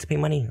 And I had to pay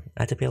money.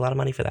 I had to pay a lot of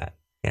money for that.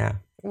 Yeah.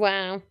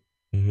 Wow.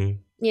 Mm-hmm.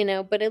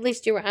 But at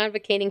least you were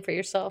advocating for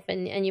yourself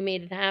and you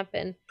made it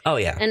happen. Oh,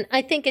 yeah. And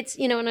I think it's,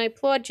 and I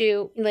applaud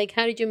you. Like,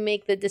 how did you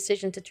make the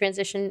decision to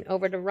transition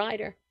over to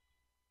Rider?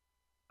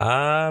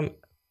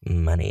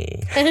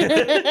 Money.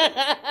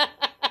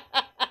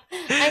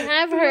 I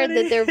have heard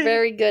that they're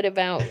very good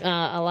about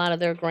a lot of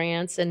their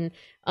grants and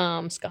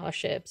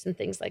scholarships and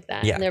things like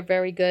that. Yeah. And they're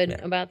very good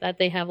about that.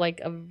 They have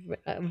like a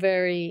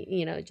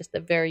very, just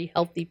a very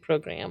healthy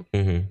program.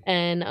 Mm-hmm.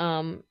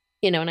 And,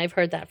 and I've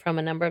heard that from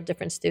a number of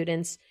different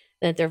students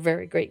that they're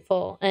very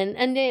grateful.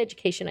 And the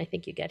education I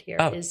think you get here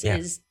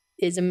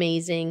is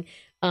amazing.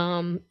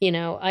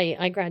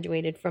 I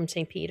graduated from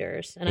St.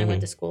 Peter's and I went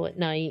to school at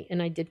night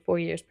and I did 4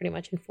 years, pretty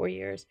much in 4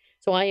 years.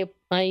 So I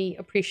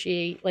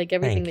appreciate like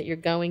everything that you're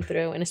going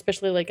through. And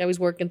especially like I was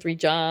working 3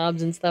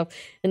 jobs and stuff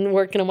and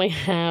working on my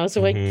house.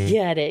 So I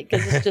get it.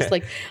 Cause it's just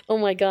like, oh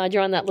my God,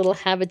 you're on that little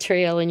habit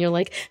trail and you're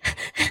like,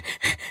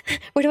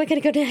 where do I got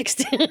to go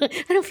next? I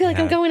don't feel like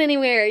I'm going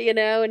anywhere,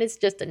 and it's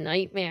just a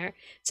nightmare.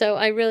 So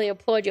I really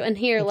applaud you. And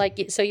here,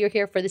 so you're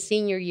here for the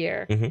senior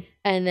year.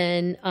 And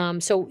then,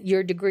 so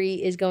your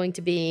degree is going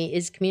to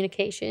is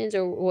communications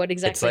or what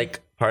exactly? It's like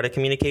part of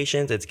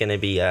communications. It's going to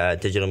be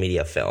digital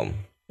media film.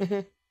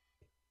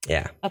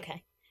 Yeah.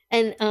 Okay.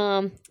 And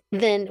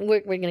then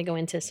we're going to go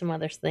into some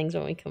other things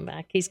when we come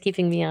back. He's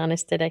keeping me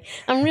honest today.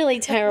 I'm really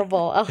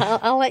terrible.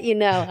 I'll let you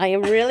know. I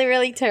am really,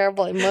 really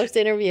terrible in most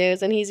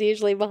interviews, and he's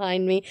usually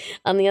behind me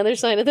on the other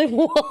side of the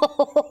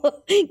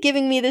wall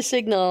giving me the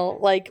signal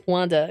like,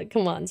 Wanda,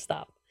 come on,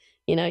 stop.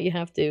 You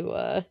have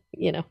to,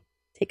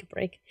 take a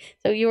break.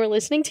 So you are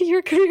listening to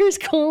Your Career is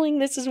Calling.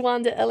 This is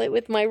Wanda Ellett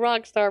with my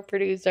rock star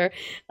producer,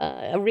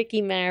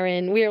 Ricky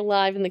Marin. We are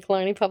live in the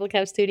Killarney Public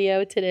House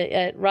studio today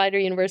at Rider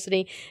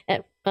University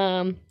at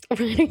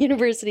Rider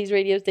University's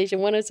radio station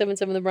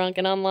 107.7 The Bronx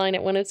and online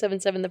at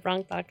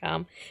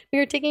 1077thebronx.com. We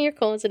are taking your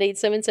calls at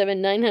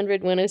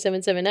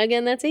 877-900-1077.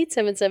 Again, that's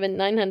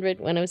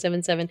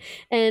 877-900-1077.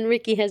 And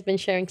Ricky has been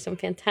sharing some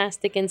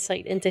fantastic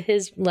insight into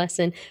his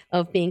lesson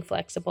of being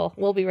flexible.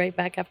 We'll be right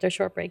back after a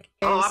short break.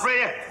 Oh,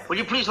 operator, would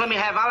you please let me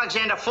have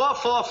Alexander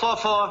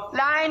 4444?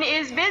 Line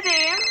is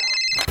busy.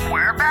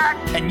 We're back.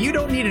 And you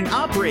don't need an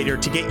operator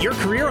to get your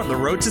career on the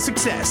road to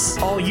success.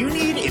 All you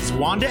need is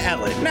Wanda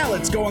Ellett. Now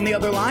let's go on the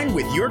other line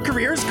with Your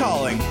Career's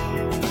Calling.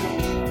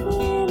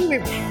 And we're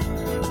back.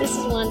 This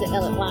is Wanda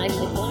Ellett live in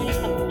the Killarney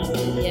Public House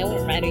studio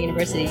at Rider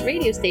University's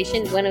radio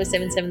station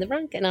 1077 The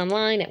Bronx and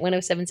online at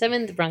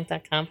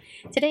 1077thebronx.com.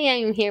 Today I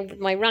am here with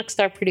my rock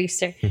star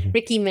producer,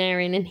 Ricky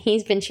Marin, and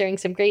he's been sharing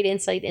some great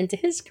insight into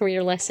his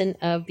career lesson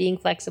of being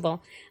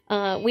flexible.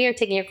 We are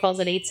taking your calls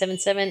at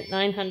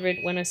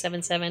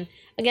 877-900-1077.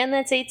 Again,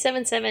 that's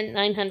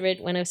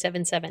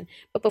 877-900-1077.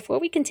 But before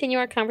we continue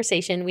our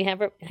conversation, we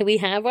have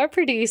our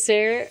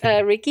producer,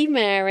 Ricky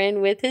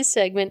Marin, with his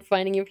segment,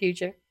 Finding Your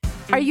Future.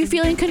 Are you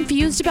feeling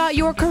confused about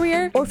your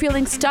career or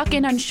feeling stuck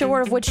and unsure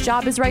of which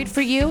job is right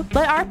for you?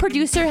 Let our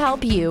producer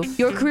help you.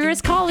 Your Career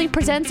is Calling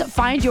presents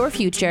Find Your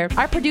Future.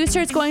 Our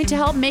producer is going to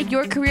help make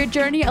your career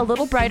journey a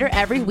little brighter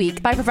every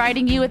week by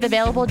providing you with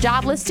available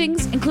job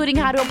listings, including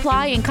how to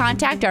apply and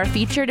contact our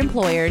featured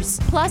employers,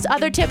 plus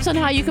other tips on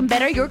how you can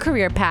better your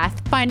career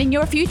path. Finding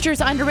Your Future is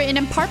underwritten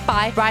in part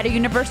by Rider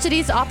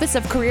University's Office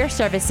of Career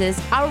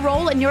Services. Our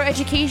role in your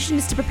education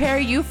is to prepare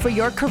you for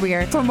your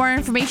career. For more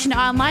information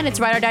online, it's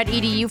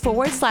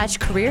rider.edu/career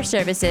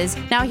services.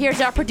 Now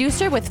here's our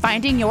producer with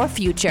Finding Your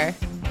Future.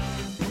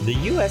 The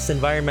U.S.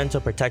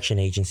 Environmental Protection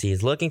Agency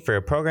is looking for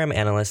a program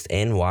analyst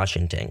in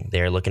Washington.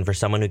 They are looking for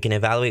someone who can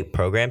evaluate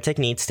program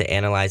techniques to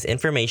analyze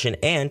information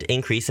and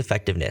increase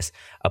effectiveness,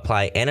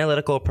 apply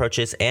analytical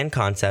approaches and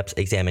concepts,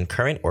 examine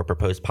current or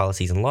proposed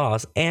policies and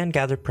laws, and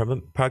gather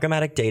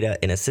programmatic data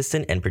in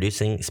assistant and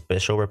producing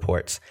special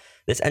reports.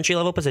 This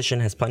entry-level position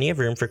has plenty of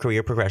room for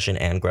career progression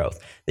and growth.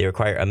 They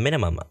require a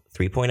minimum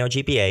 3.0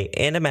 GPA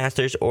and a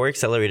master's or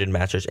accelerated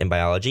master's in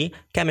biology,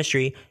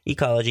 chemistry,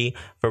 ecology,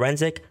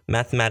 forensic,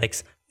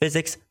 mathematics,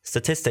 physics,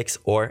 statistics,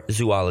 or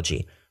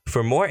zoology.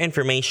 For more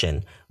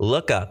information,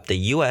 look up the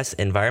U.S.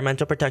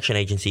 Environmental Protection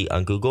Agency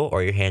on Google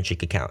or your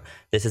Handshake account.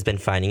 This has been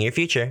Finding Your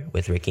Future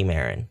with Ricky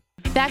Marin.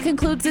 That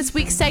concludes this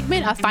week's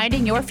segment of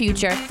Finding Your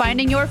Future.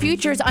 Finding Your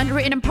Future is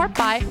underwritten in part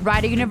by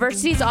Rider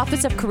University's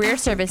Office of Career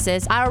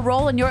Services. Our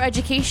role in your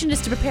education is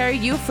to prepare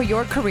you for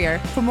your career.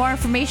 For more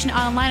information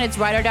online, it's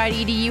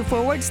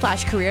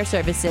rider.edu/career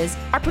services.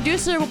 Our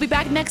producer will be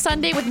back next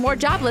Sunday with more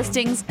job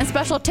listings and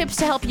special tips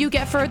to help you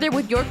get further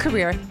with your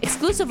career,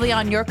 exclusively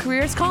on Your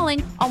Career is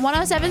Calling on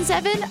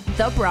 107.7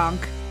 The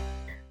Bronx.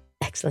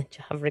 Excellent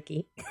job,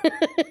 Ricky.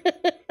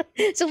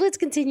 So let's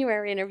continue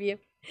our interview.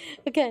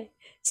 Okay.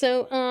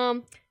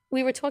 So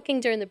we were talking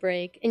during the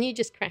break, and you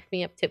just cracked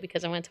me up too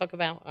because I want to talk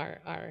about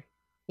our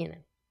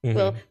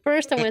Well,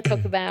 first I want to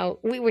talk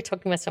about, we were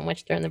talking about so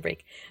much during the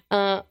break.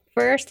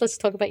 First, let's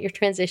talk about your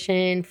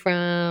transition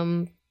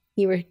from,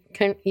 you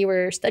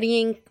were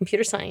studying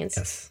computer science.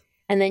 Yes.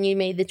 And then you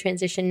made the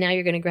transition. Now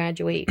you're going to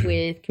graduate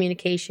with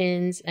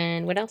communications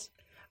and what else?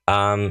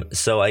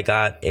 So I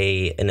got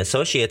an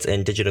associate's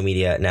in digital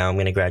media. Now I'm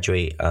going to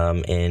graduate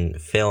in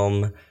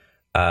film,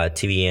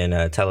 TV and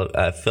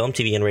film,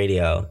 TV and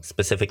radio,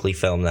 specifically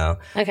film now,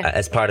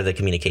 as part of the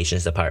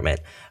communications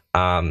department.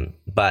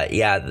 But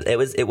yeah, it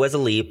was a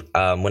leap.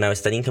 When I was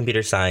studying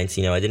computer science,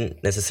 I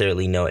didn't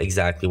necessarily know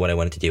exactly what I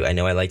wanted to do. I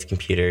know I liked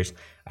computers.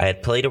 I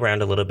had played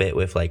around a little bit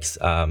with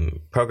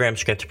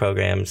script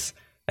programs.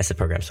 I said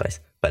programs twice,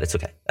 but it's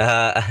okay.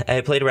 I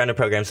had played around with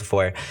programs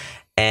before,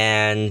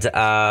 and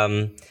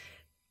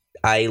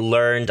I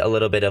learned a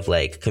little bit of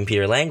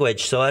computer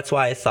language. So that's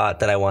why I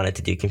thought that I wanted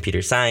to do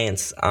computer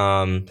science.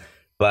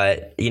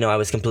 But, I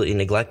was completely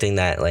neglecting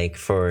that.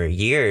 For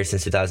years,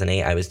 since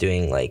 2008, I was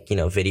doing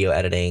video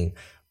editing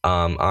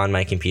on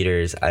my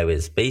computers. I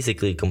was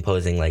basically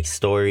composing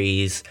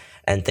stories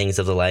and things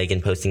of the like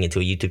and posting it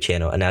to a YouTube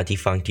channel, a now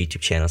defunct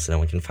YouTube channel, so no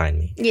one can find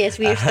me. Yes,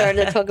 we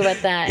started to talk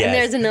about that. Yes. And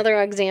there's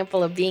another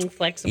example of being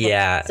flexible.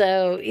 Yeah.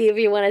 So if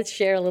you want to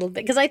share a little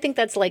bit, because I think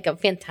that's a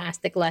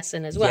fantastic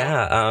lesson as well.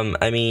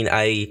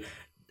 Yeah.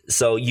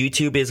 So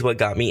YouTube is what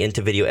got me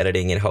into video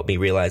editing and helped me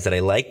realize that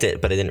I liked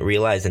it, but I didn't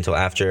realize until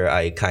after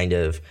I kind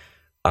of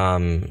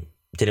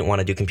didn't want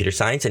to do computer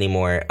science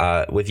anymore.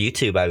 With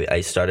YouTube, I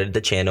started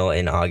the channel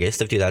in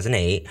August of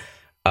 2008,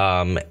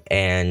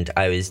 and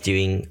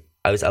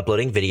I was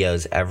uploading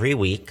videos every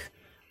week,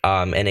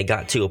 and it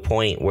got to a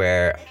point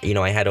where,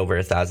 I had over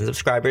 1,000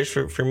 subscribers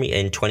for me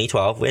in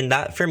 2012, and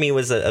that for me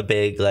was a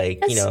big,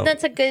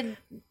 That's a good...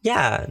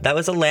 Yeah, that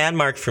was a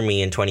landmark for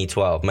me in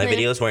 2012. My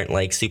videos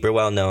weren't super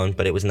well known,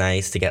 but it was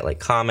nice to get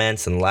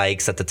comments and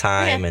likes at the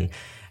time,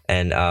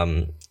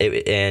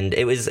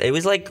 it was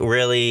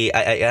really,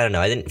 I don't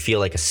know, I didn't feel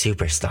like a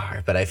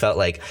superstar, but I felt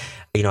I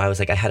was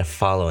I had a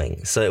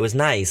following, so it was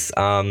nice.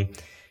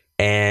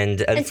 And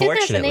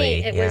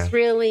unfortunately,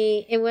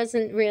 it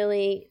wasn't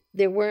really,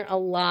 there weren't a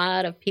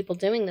lot of people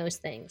doing those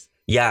things.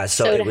 Yeah.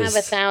 So to have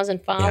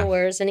 1,000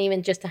 followers and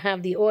even just to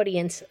have the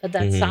audience of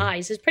that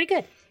size is pretty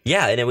good.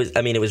 Yeah. And it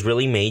was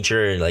really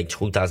major in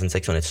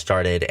 2006 when it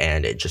started,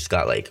 and it just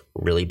got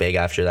really big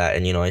after that.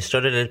 And, I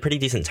started at a pretty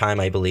decent time,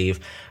 I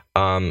believe.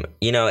 But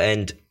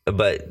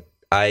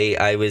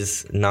I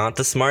was not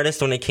the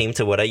smartest when it came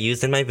to what I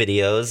used in my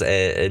videos,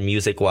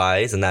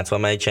 music-wise, and that's why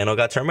my channel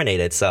got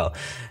terminated. So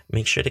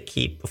make sure to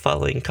keep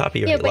following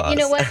copyright laws. Yeah, but you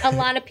know what? A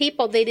lot of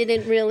people,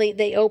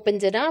 they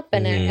opened it up,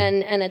 and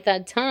at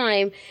that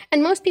time,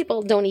 and most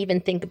people don't even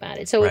think about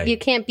it. So you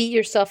can't beat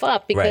yourself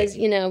up because,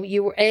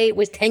 you were, it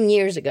was 10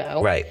 years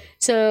ago. Right.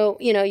 So,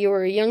 you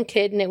were a young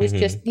kid, and it was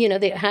just,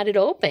 they had it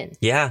open.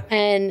 Yeah.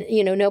 And,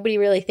 nobody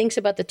really thinks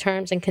about the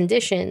terms and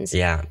conditions.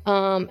 Yeah.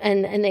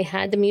 And they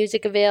had the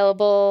music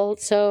available.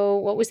 So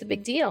what was the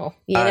big deal?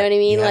 You know what I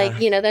mean?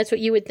 Yeah. That's what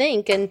you would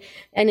think. And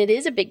it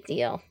is a big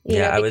deal.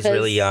 I was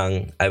really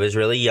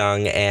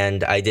young.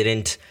 And I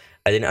didn't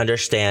I didn't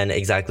understand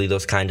exactly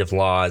those kind of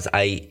laws.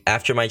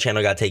 After my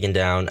channel got taken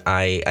down,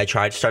 I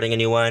tried starting a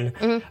new one,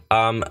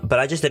 but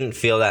I just didn't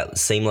feel that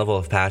same level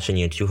of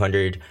passion.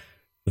 200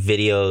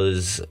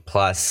 videos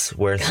plus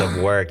worth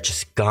of work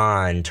just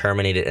gone,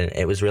 terminated, and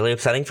it was really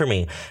upsetting for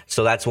me.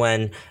 So that's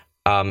when,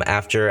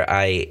 after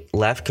I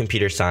left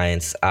computer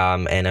science,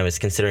 and I was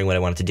considering what I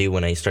wanted to do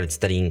when I started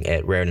studying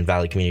at Raritan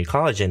Valley Community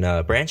College in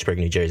Branchburg,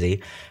 New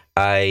Jersey,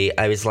 I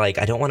was like,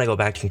 I don't want to go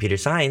back to computer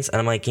science. And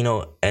I'm like,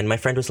 and my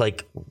friend was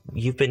like,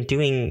 you've been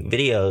doing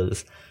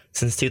videos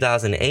since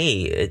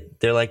 2008.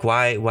 They're like,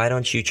 why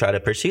don't you try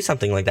to pursue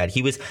something like that?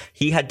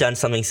 He had done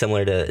something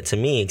similar to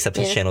me, except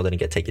his channel didn't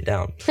get taken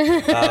down.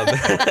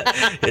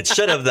 It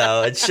should have,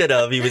 though. It should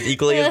have. He was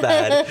equally as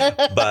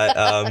bad,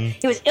 but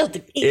he was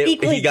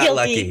equally he got guilty.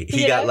 lucky.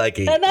 He got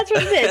lucky. And that's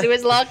what it is. It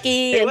was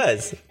lucky. It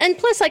was. And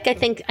plus, like, I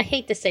think, I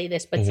hate to say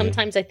this, but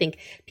sometimes I think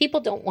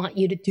people don't want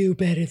you to do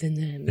better than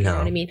them. You know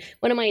what I mean?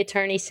 One of my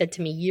attorneys said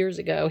to me years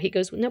ago, he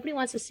goes, nobody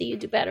wants to see you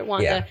do better,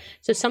 Wanda. Yeah.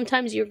 So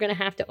sometimes you're going to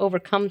have to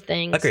overcome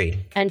things. Agreed.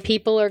 And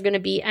people are going to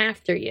be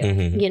after you,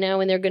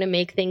 and they're going to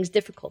make things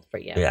difficult for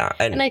you. Yeah.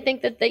 And I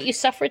think that you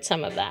suffered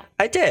some of that.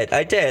 I did.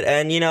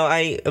 And,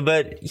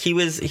 but he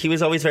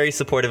was always very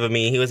supportive of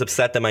me. He was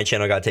upset that my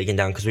channel got taken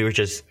down because we were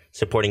just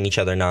supporting each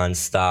other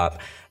nonstop.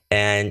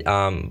 And,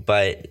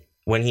 but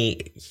when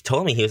he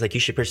told me, he was like, you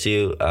should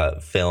pursue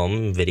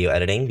film, video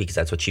editing, because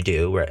that's what you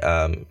do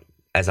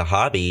as a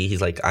hobby.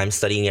 He's like, I'm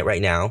studying it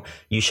right now.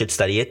 You should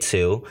study it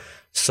too.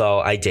 So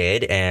I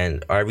did,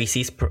 and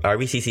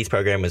RVCC's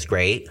program was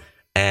great,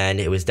 and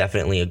it was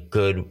definitely a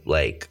good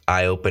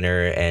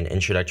eye-opener and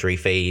introductory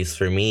phase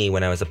for me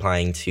when I was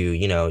applying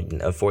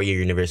to four-year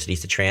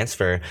universities to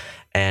transfer.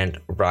 And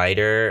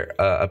Rider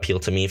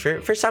appealed to me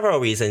for several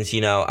reasons.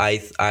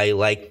 I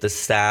liked the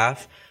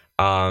staff,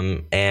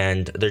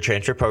 and their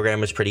transfer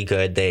program was pretty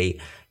good. They,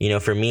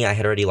 for me, I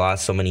had already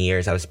lost so many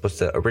years. I was supposed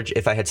to,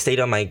 if I had stayed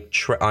on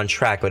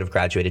track, I would have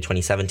graduated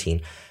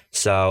 2017.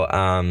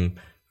 So,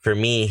 for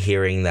me,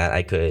 hearing that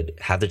I could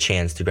have the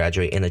chance to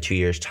graduate in the 2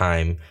 years'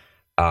 time,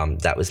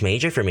 that was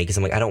major for me, because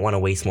I'm like, I don't want to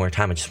waste more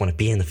time. I just want to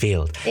be in the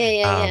field.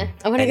 Yeah.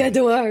 I want to go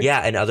to work. Yeah,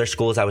 and other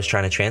schools I was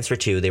trying to transfer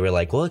to, they were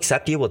like, we'll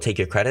accept you, we'll take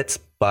your credits,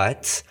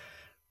 but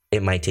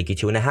it might take you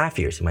 2.5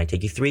 years. It might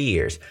take you 3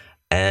 years.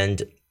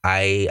 And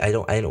I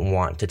didn't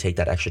want to take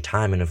that extra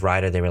time. And with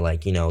Rider, they were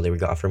like, they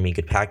were offering me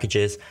good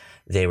packages.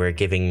 They were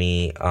giving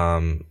me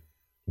a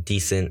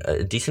decent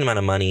amount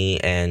of money,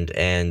 and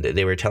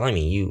they were telling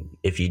me,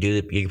 if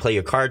you play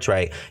your cards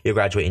right, you'll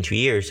graduate in 2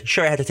 years.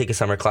 Sure, I had to take a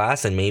summer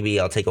class, and maybe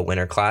I'll take a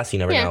winter class. You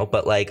never know.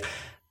 But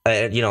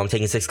I'm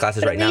taking 6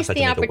 classes right now, so I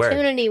can make it work. The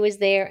opportunity was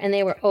there, and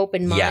they were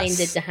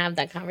open-minded to have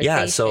that conversation.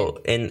 Yeah, so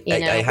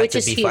I had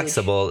to be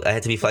flexible. I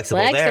had to be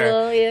flexible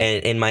there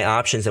and in my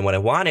options and what I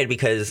wanted,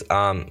 because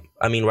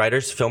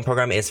Rider's film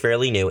program is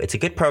fairly new. It's a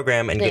good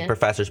program and good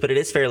professors, but it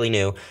is fairly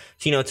new.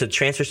 So to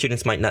transfer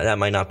students that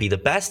might not be the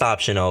best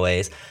option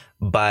always,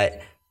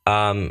 but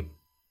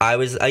I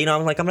was,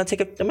 I'm like, I'm gonna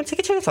take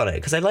a chance on it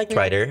because I liked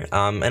Rider,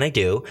 and I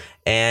do,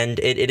 and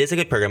it is a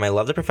good program. I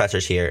love the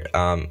professors here,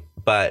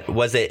 but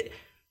was it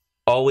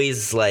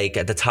always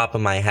at the top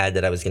of my head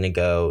that I was going to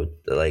go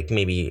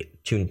maybe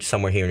to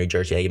somewhere here in New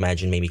Jersey? I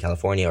imagine maybe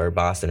California or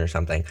Boston or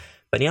something.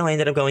 But I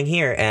ended up going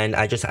here, and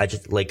I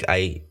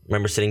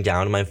remember sitting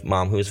down with my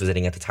mom, who was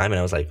visiting at the time, and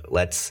I was like,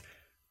 let's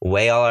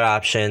weigh all our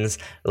options.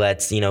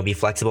 Let's, be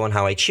flexible in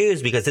how I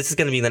choose, because this is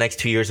going to be the next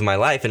 2 years of my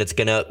life, and it's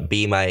going to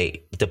be my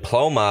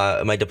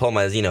diploma. My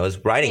diploma is,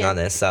 is writing on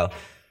this. So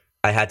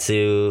I had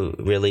to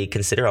really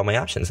consider all my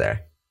options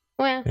there.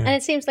 Well, and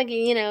it seems like,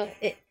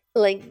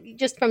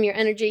 just from your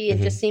energy,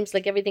 it just seems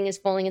like everything is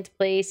falling into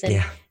place,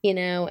 and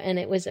and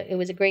it was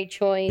a great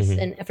choice,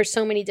 and for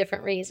so many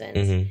different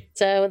reasons.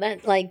 So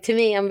that, to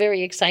me, I'm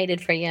very excited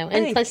for you, and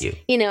Thank plus, you.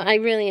 I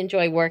really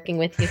enjoy working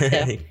with you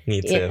too.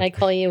 Me too. I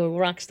call you a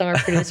rock star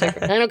producer.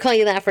 I don't call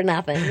you that for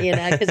nothing,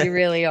 because you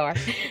really are.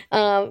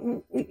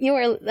 You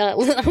are.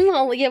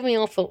 You have me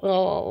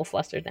all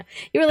flustered now.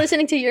 You are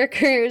listening to Your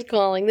Career is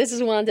Calling. This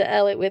is Wanda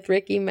Ellett with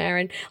Ricky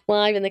Marin,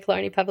 live in the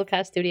Killarney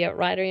Publicast studio at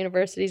Rider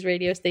University's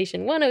radio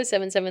station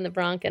 1077 The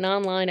Bronx, and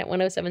online at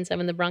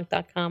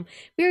 1077thebronx.com.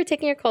 We are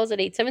taking your calls at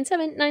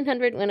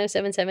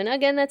 877-900-1077.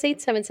 Again, that's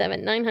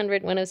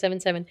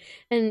 877-900-1077.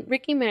 And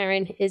Ricky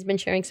Marin has been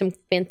sharing some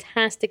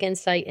fantastic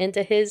insight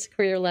into his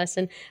career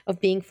lesson of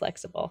being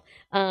flexible.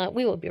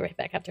 We will be right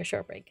back after a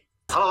short break.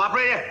 Hello,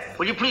 operator.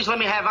 Would you please let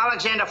me have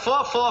Alexander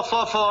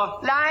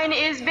 4444? Line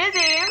is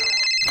busy.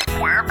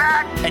 We're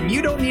back. And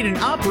you don't need an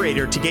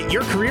operator to get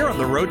your career on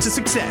the road to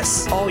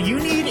success. All you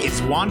need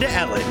is Wanda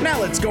Ellett.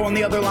 Now let's go on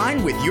the other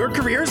line with Your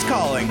Career's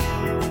Calling.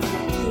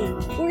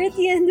 We're at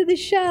the end of the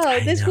show.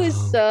 This was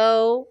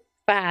so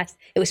fast.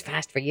 It was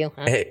fast for you,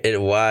 huh?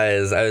 It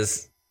was. I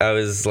was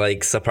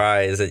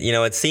surprised.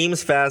 It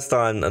seems fast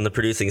on the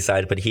producing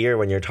side, but here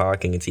when you're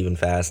talking, it's even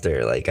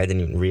faster. I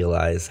didn't even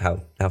realize how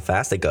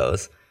fast it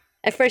goes.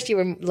 At first, you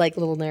were like a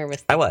little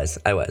nervous, I was.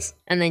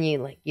 and then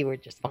you were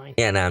just fine.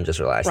 Yeah, now I'm just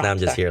relaxed. Now I'm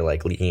just Rockstar. here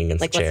like leaning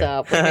against Like, the chair.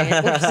 what's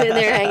up? We're sitting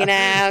there hanging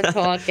out,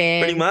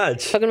 talking. Pretty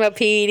much. Talking about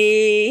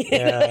PD.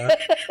 Yeah.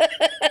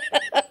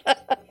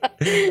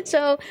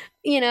 So,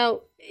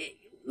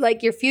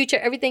 like your future,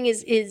 everything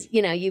is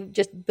you've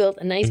just built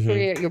a nice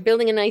career. You're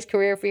building a nice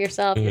career for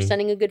yourself. You're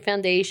setting a good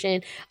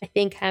foundation. I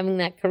think having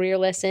that career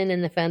lesson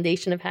and the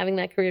foundation of having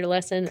that career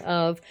lesson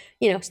of,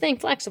 staying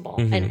flexible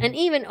and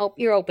even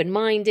you're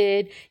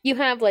open-minded. You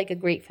have like a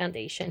great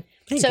foundation.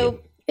 Thank So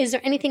you. is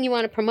there anything you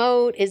want to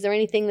promote? Is there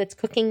anything that's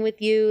cooking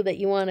with you that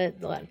you want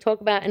to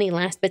talk about? Any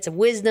last bits of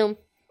wisdom?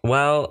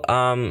 Well,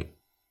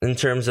 in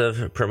terms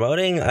of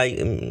promoting,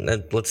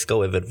 let's go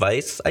with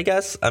advice, I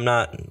guess. I'm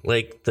not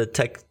like the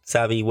tech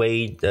savvy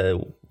way,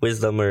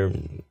 wisdom or,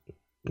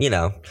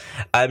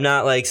 I'm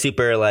not like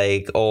super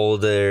like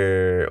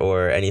older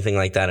or anything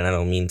like that. And I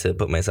don't mean to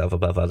put myself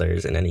above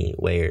others in any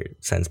way or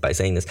sense by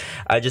saying this.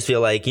 I just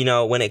feel like,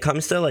 when it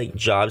comes to like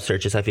job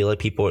searches, I feel like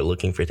people are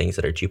looking for things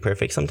that are too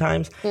perfect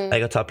sometimes.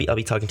 Like I'll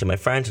be talking to my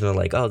friends and they're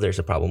like, oh, there's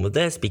a problem with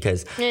this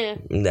because I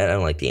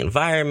don't like the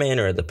environment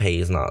or the pay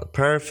is not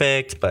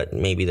perfect, but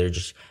maybe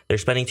they're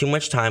spending too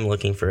much time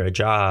looking for a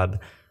job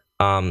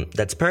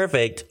that's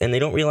perfect, and they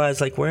don't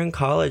realize like we're in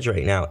college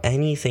right now.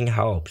 Anything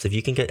helps. If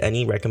you can get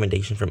any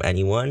recommendation from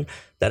anyone,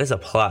 that is a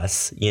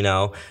plus,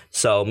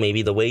 So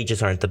maybe the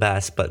wages aren't the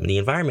best, but the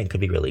environment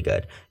could be really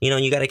good.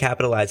 You got to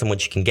capitalize on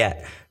what you can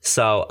get.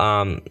 So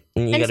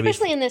you got to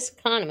especially in this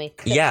economy.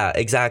 Yeah,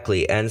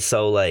 exactly. And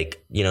so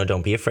like,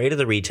 don't be afraid of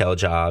the retail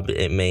job.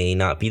 It may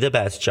not be the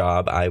best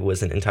job. I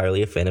wasn't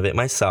entirely a fan of it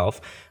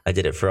myself. I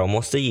did it for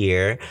almost a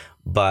year,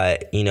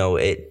 but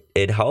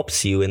it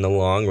helps you in the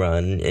long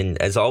run.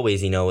 And as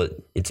always,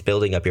 it's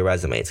building up your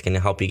resume. It's going to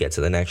help you get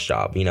to the next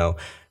job.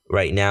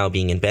 Right now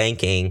being in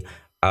banking,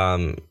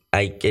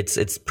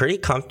 it's pretty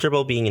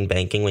comfortable being in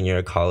banking when you're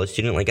a college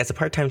student. Like as a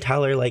part-time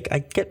teller, like I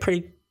get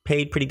paid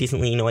pretty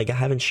decently. I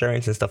have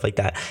insurance and stuff like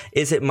that.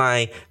 Is it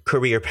my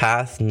career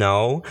path?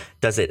 No.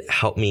 Does it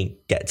help me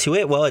get to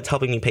it? Well, it's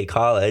helping me pay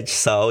college.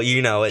 So,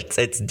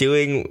 it's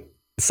doing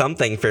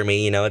something for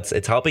me,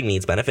 it's helping me,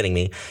 it's benefiting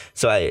me.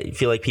 So I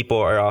feel like people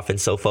are often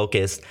so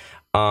focused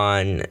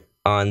on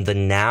the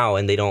now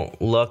and they don't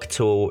look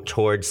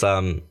towards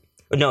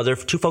they're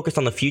too focused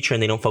on the future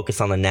and they don't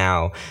focus on the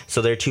now.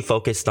 So they're too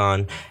focused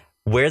on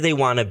where they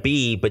want to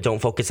be, but don't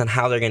focus on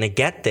how they're going to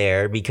get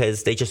there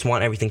because they just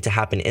want everything to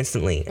happen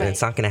instantly, and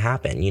it's not going to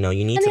happen. You need to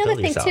build yourself. And the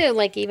other thing too,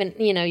 like even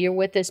you're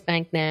with this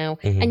bank now,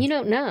 and you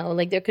don't know,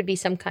 like there could be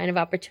some kind of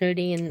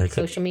opportunity in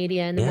social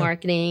media and the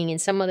marketing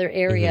and some other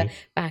area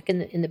back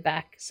in the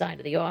back side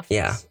of the office.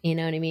 Yeah, you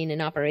know what I mean,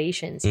 in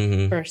operations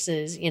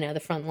versus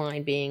the front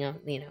line being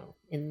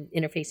in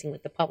interfacing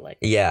with the public.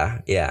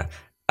 Yeah.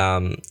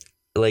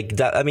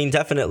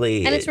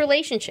 Definitely. And it's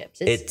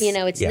relationships. It's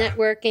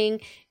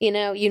networking.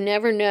 You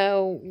never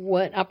know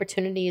what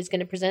opportunity is going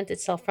to present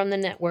itself from the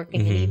networking.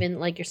 And even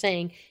like you're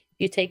saying, if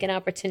you take an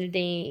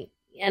opportunity,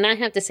 and I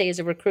have to say as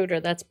a recruiter,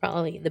 that's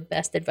probably the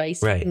best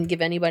advice you can give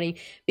anybody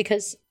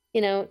because,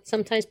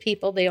 sometimes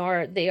people,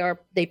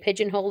 they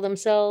pigeonhole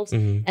themselves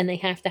and they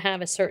have to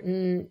have a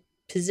certain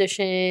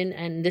position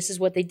and this is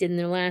what they did in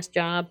their last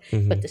job,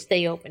 but to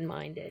stay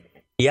open-minded.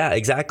 Yeah,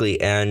 exactly.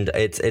 And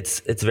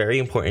it's very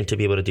important to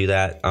be able to do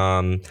that.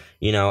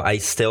 I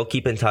still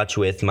keep in touch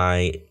with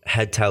my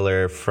head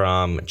teller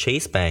from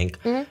Chase Bank.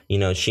 She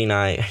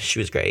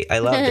was great. I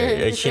loved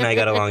her. She and I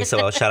got along so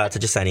well. Shout out to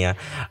Jasenia.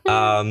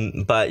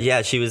 But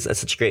yeah, she was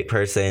such a great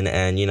person.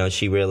 And,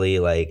 she really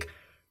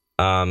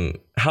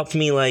helped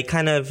me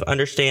kind of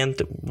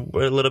understand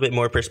a little bit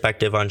more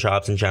perspective on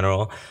jobs in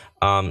general.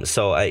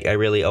 So I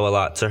really owe a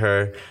lot to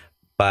her.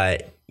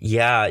 But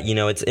yeah,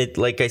 it's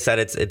like I said,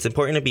 it's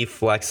important to be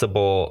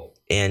flexible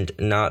and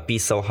not be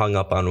so hung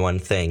up on one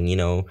thing.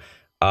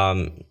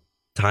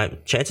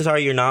 Chances are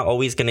you're not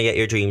always going to get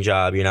your dream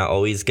job. You're not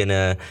always going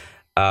to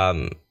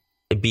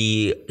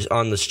be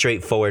on the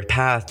straightforward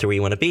path to where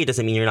you want to be. It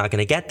doesn't mean you're not going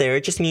to get there.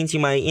 It just means you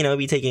might,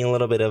 be taking a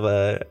little bit of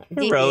a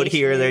road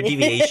here or there,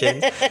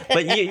 deviations.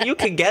 But you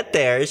can get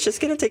there. It's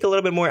just going to take a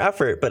little bit more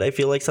effort. But I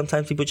feel like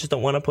sometimes people just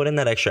don't want to put in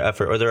that extra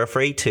effort, or they're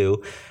afraid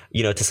to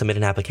submit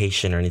an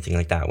application or anything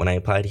like that. When I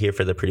applied here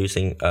for the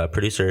producer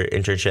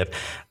internship,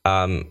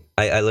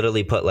 I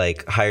literally put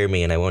hire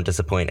me and I won't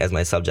disappoint as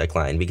my subject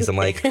line because I'm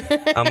like,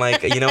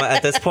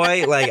 at this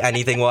point,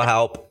 anything will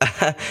help.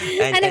 and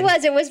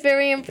it was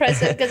very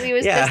impressive because he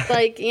was just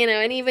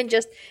and even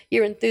just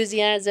your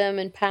enthusiasm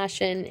and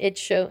passion,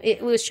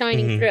 it was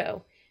shining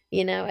through,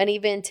 and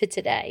even to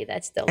today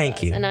that still Thank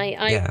does. you. And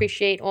I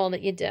appreciate all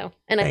that you do.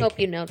 And I hope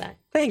you know that.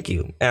 Thank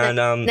you. And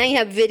now you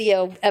have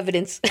video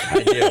evidence.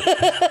 I do.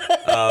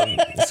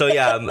 So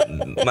yeah,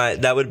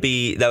 that would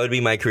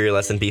be my career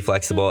lesson. Be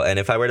flexible. And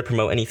if I were to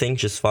promote anything,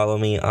 just follow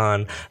me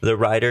on the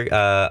Rider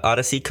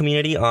Odyssey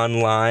community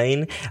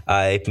online.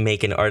 I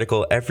make an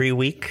article every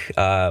week,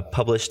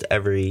 published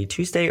every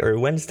Tuesday or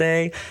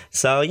Wednesday.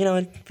 So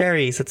it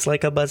varies. It's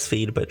like a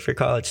BuzzFeed, but for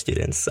college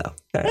students. So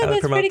I would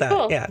promote that.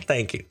 Cool. Yeah,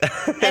 thank you.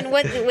 And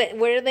where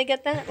do they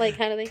get that? Like,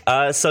 how do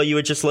they? So you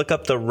would just look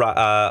up the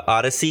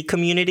Odyssey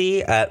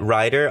community at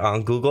Rider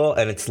on Google,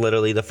 and it's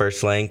literally the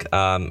first link.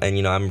 And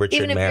I'm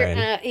Richard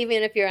Marin.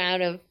 Even if you're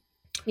out of,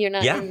 you're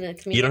not in the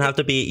community. You don't have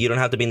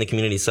to be in the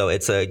community. So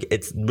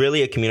it's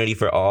really a community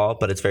for all,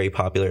 but it's very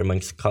popular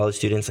amongst college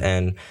students,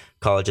 and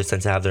colleges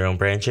tend to have their own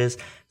branches.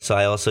 So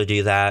I also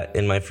do that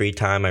in my free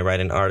time. I write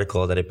an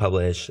article that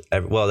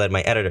that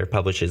my editor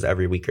publishes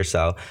every week or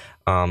so.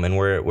 And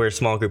we're a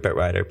small group at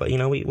Rider, but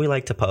we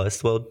like to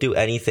post. We'll do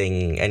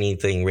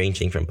anything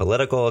ranging from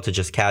political to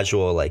just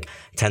casual, like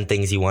 10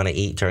 things you want to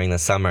eat during the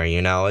summer.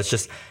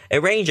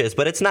 It ranges,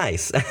 but it's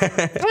nice.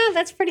 Well,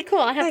 that's pretty cool.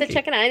 I have to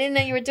check it out. I didn't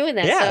know you were doing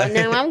that. Yeah. So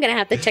now I'm going to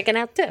have to check it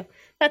out too.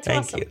 That's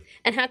Thank awesome. you.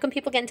 And how can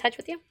people get in touch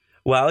with you?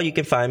 Well, you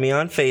can find me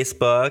on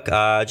Facebook.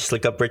 Just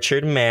look up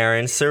Richard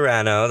Marin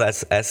Serrano.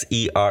 That's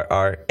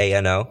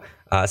Serrano.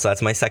 So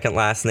that's my second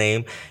last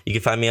name. You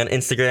can find me on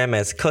Instagram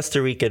as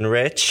Costa Rican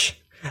Rich.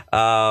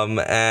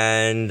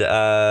 And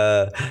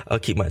I'll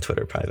keep my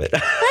Twitter private.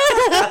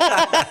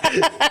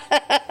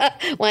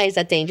 Why is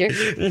that danger?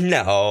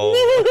 No.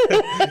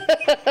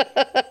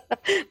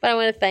 But I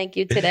want to thank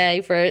you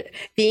today for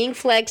being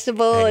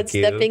flexible and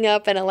stepping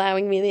up and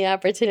allowing me the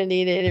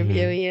opportunity to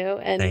interview you.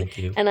 And thank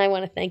you. And I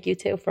want to thank you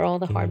too for all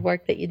the hard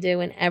work that you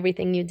do and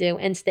everything you do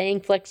and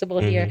staying flexible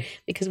here,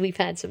 because we've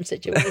had some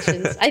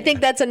situations. I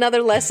think that's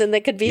another lesson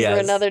that could be for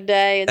another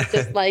day. It's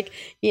just like,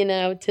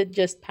 to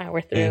just power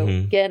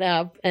through, get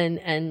up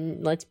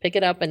and let's pick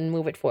it up and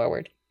move it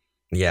forward.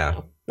 Yeah,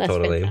 so that's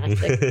totally.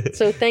 Fantastic.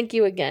 So thank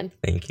you again.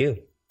 Thank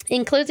you.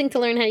 In closing, to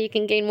learn how you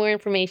can gain more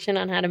information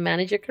on how to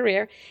manage your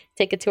career,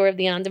 take a tour of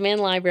the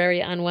on-demand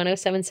library on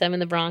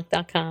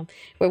 1077thebronx.com,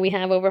 where we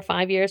have over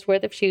 5 years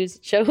worth of shows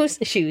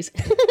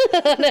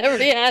on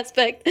every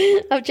aspect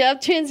of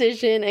job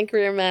transition and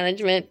career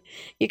management.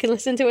 You can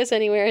listen to us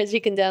anywhere, as you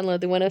can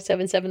download the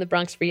 1077 The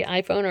Bronx free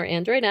iPhone or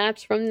Android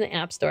apps from the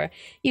App Store.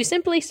 You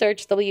simply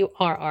search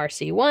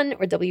WRRC1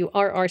 or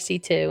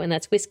WRRC2, and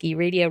that's Whiskey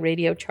Radio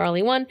Radio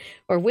Charlie 1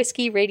 or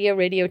Whiskey Radio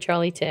Radio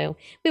Charlie 2.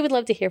 We would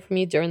love to hear from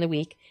you during the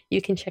week.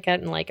 You can check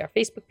out and like our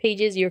Facebook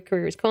pages, Your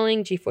Career is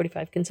Calling,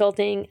 G45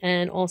 Consulting,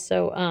 and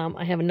also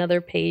I have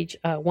another page,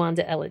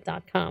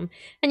 WandaEllett.com.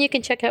 And you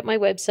can check out my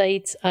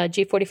websites,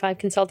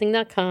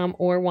 G45Consulting.com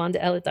or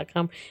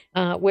WandaEllett.com,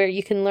 where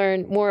you can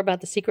learn more about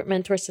the Secret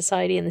Mentor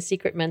Society and the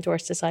Secret Mentor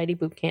Society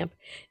Bootcamp.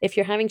 If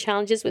you're having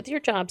challenges with your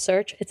job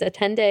search, it's a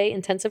 10-day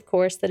intensive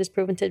course that is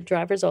proven to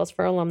drive results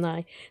for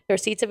alumni. There are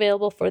seats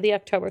available for the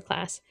October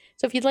class.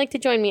 So if you'd like to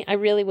join me, I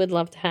really would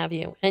love to have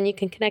you. And you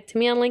can connect to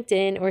me on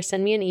LinkedIn or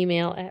send me an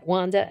email at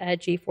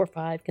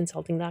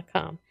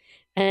wanda@g45consulting.com.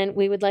 And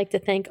we would like to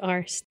thank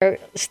our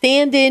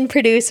stand-in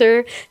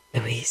producer,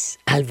 Luis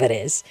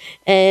Alvarez.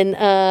 And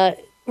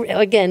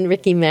again,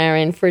 Ricky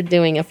Marin for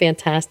doing a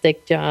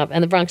fantastic job.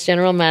 And the Bronx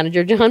General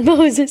Manager, John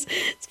Moses.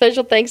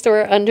 Special thanks to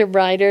our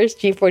underwriters,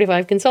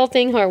 G45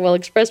 Consulting, Hartwell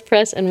Express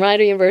Press, and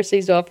Rider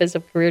University's Office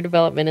of Career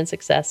Development and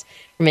Success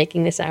for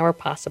making this hour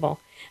possible.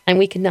 And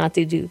we could not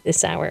do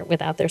this hour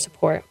without their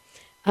support.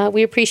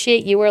 We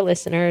appreciate you, our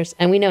listeners,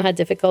 and we know how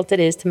difficult it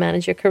is to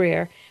manage your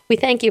career. We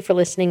thank you for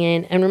listening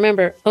in. And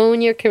remember,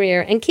 own your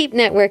career and keep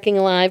networking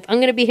alive. I'm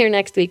going to be here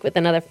next week with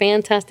another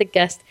fantastic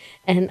guest,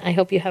 and I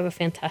hope you have a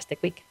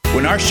fantastic week.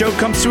 When our show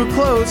comes to a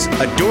close,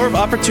 a door of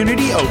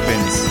opportunity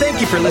opens.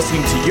 Thank you for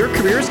listening to Your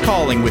Career is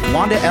Calling with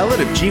Wanda Ellett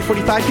of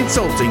G45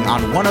 Consulting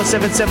on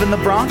 1077 The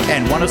Bronx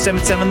and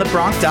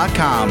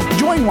 1077thebronx.com.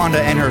 Join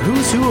Wanda and her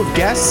who's who of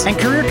guests and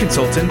career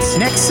consultants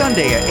next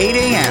Sunday at 8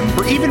 a.m.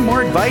 for even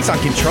more advice on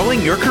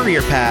controlling your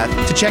career path.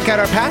 To check out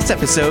our past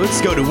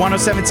episodes, go to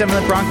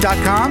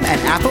 1077thebronx.com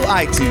and Apple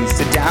iTunes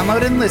to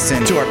download and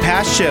listen to our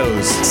past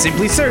shows.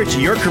 Simply search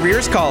Your Career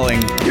is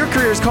Calling. Your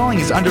Career is Calling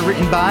is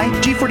underwritten by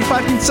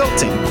G45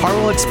 Consulting,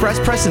 Hartwell Express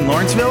Press in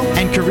Lawrenceville,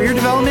 and Career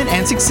Development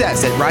and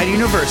Success at Rider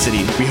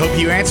University. We hope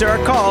you answer our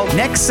call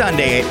next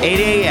Sunday at 8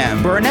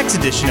 a.m. for our next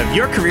edition of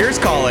Your Career is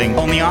Calling,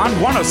 only on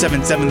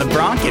 1077 The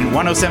Bronx and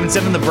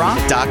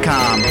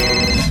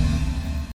 1077thebronx.com.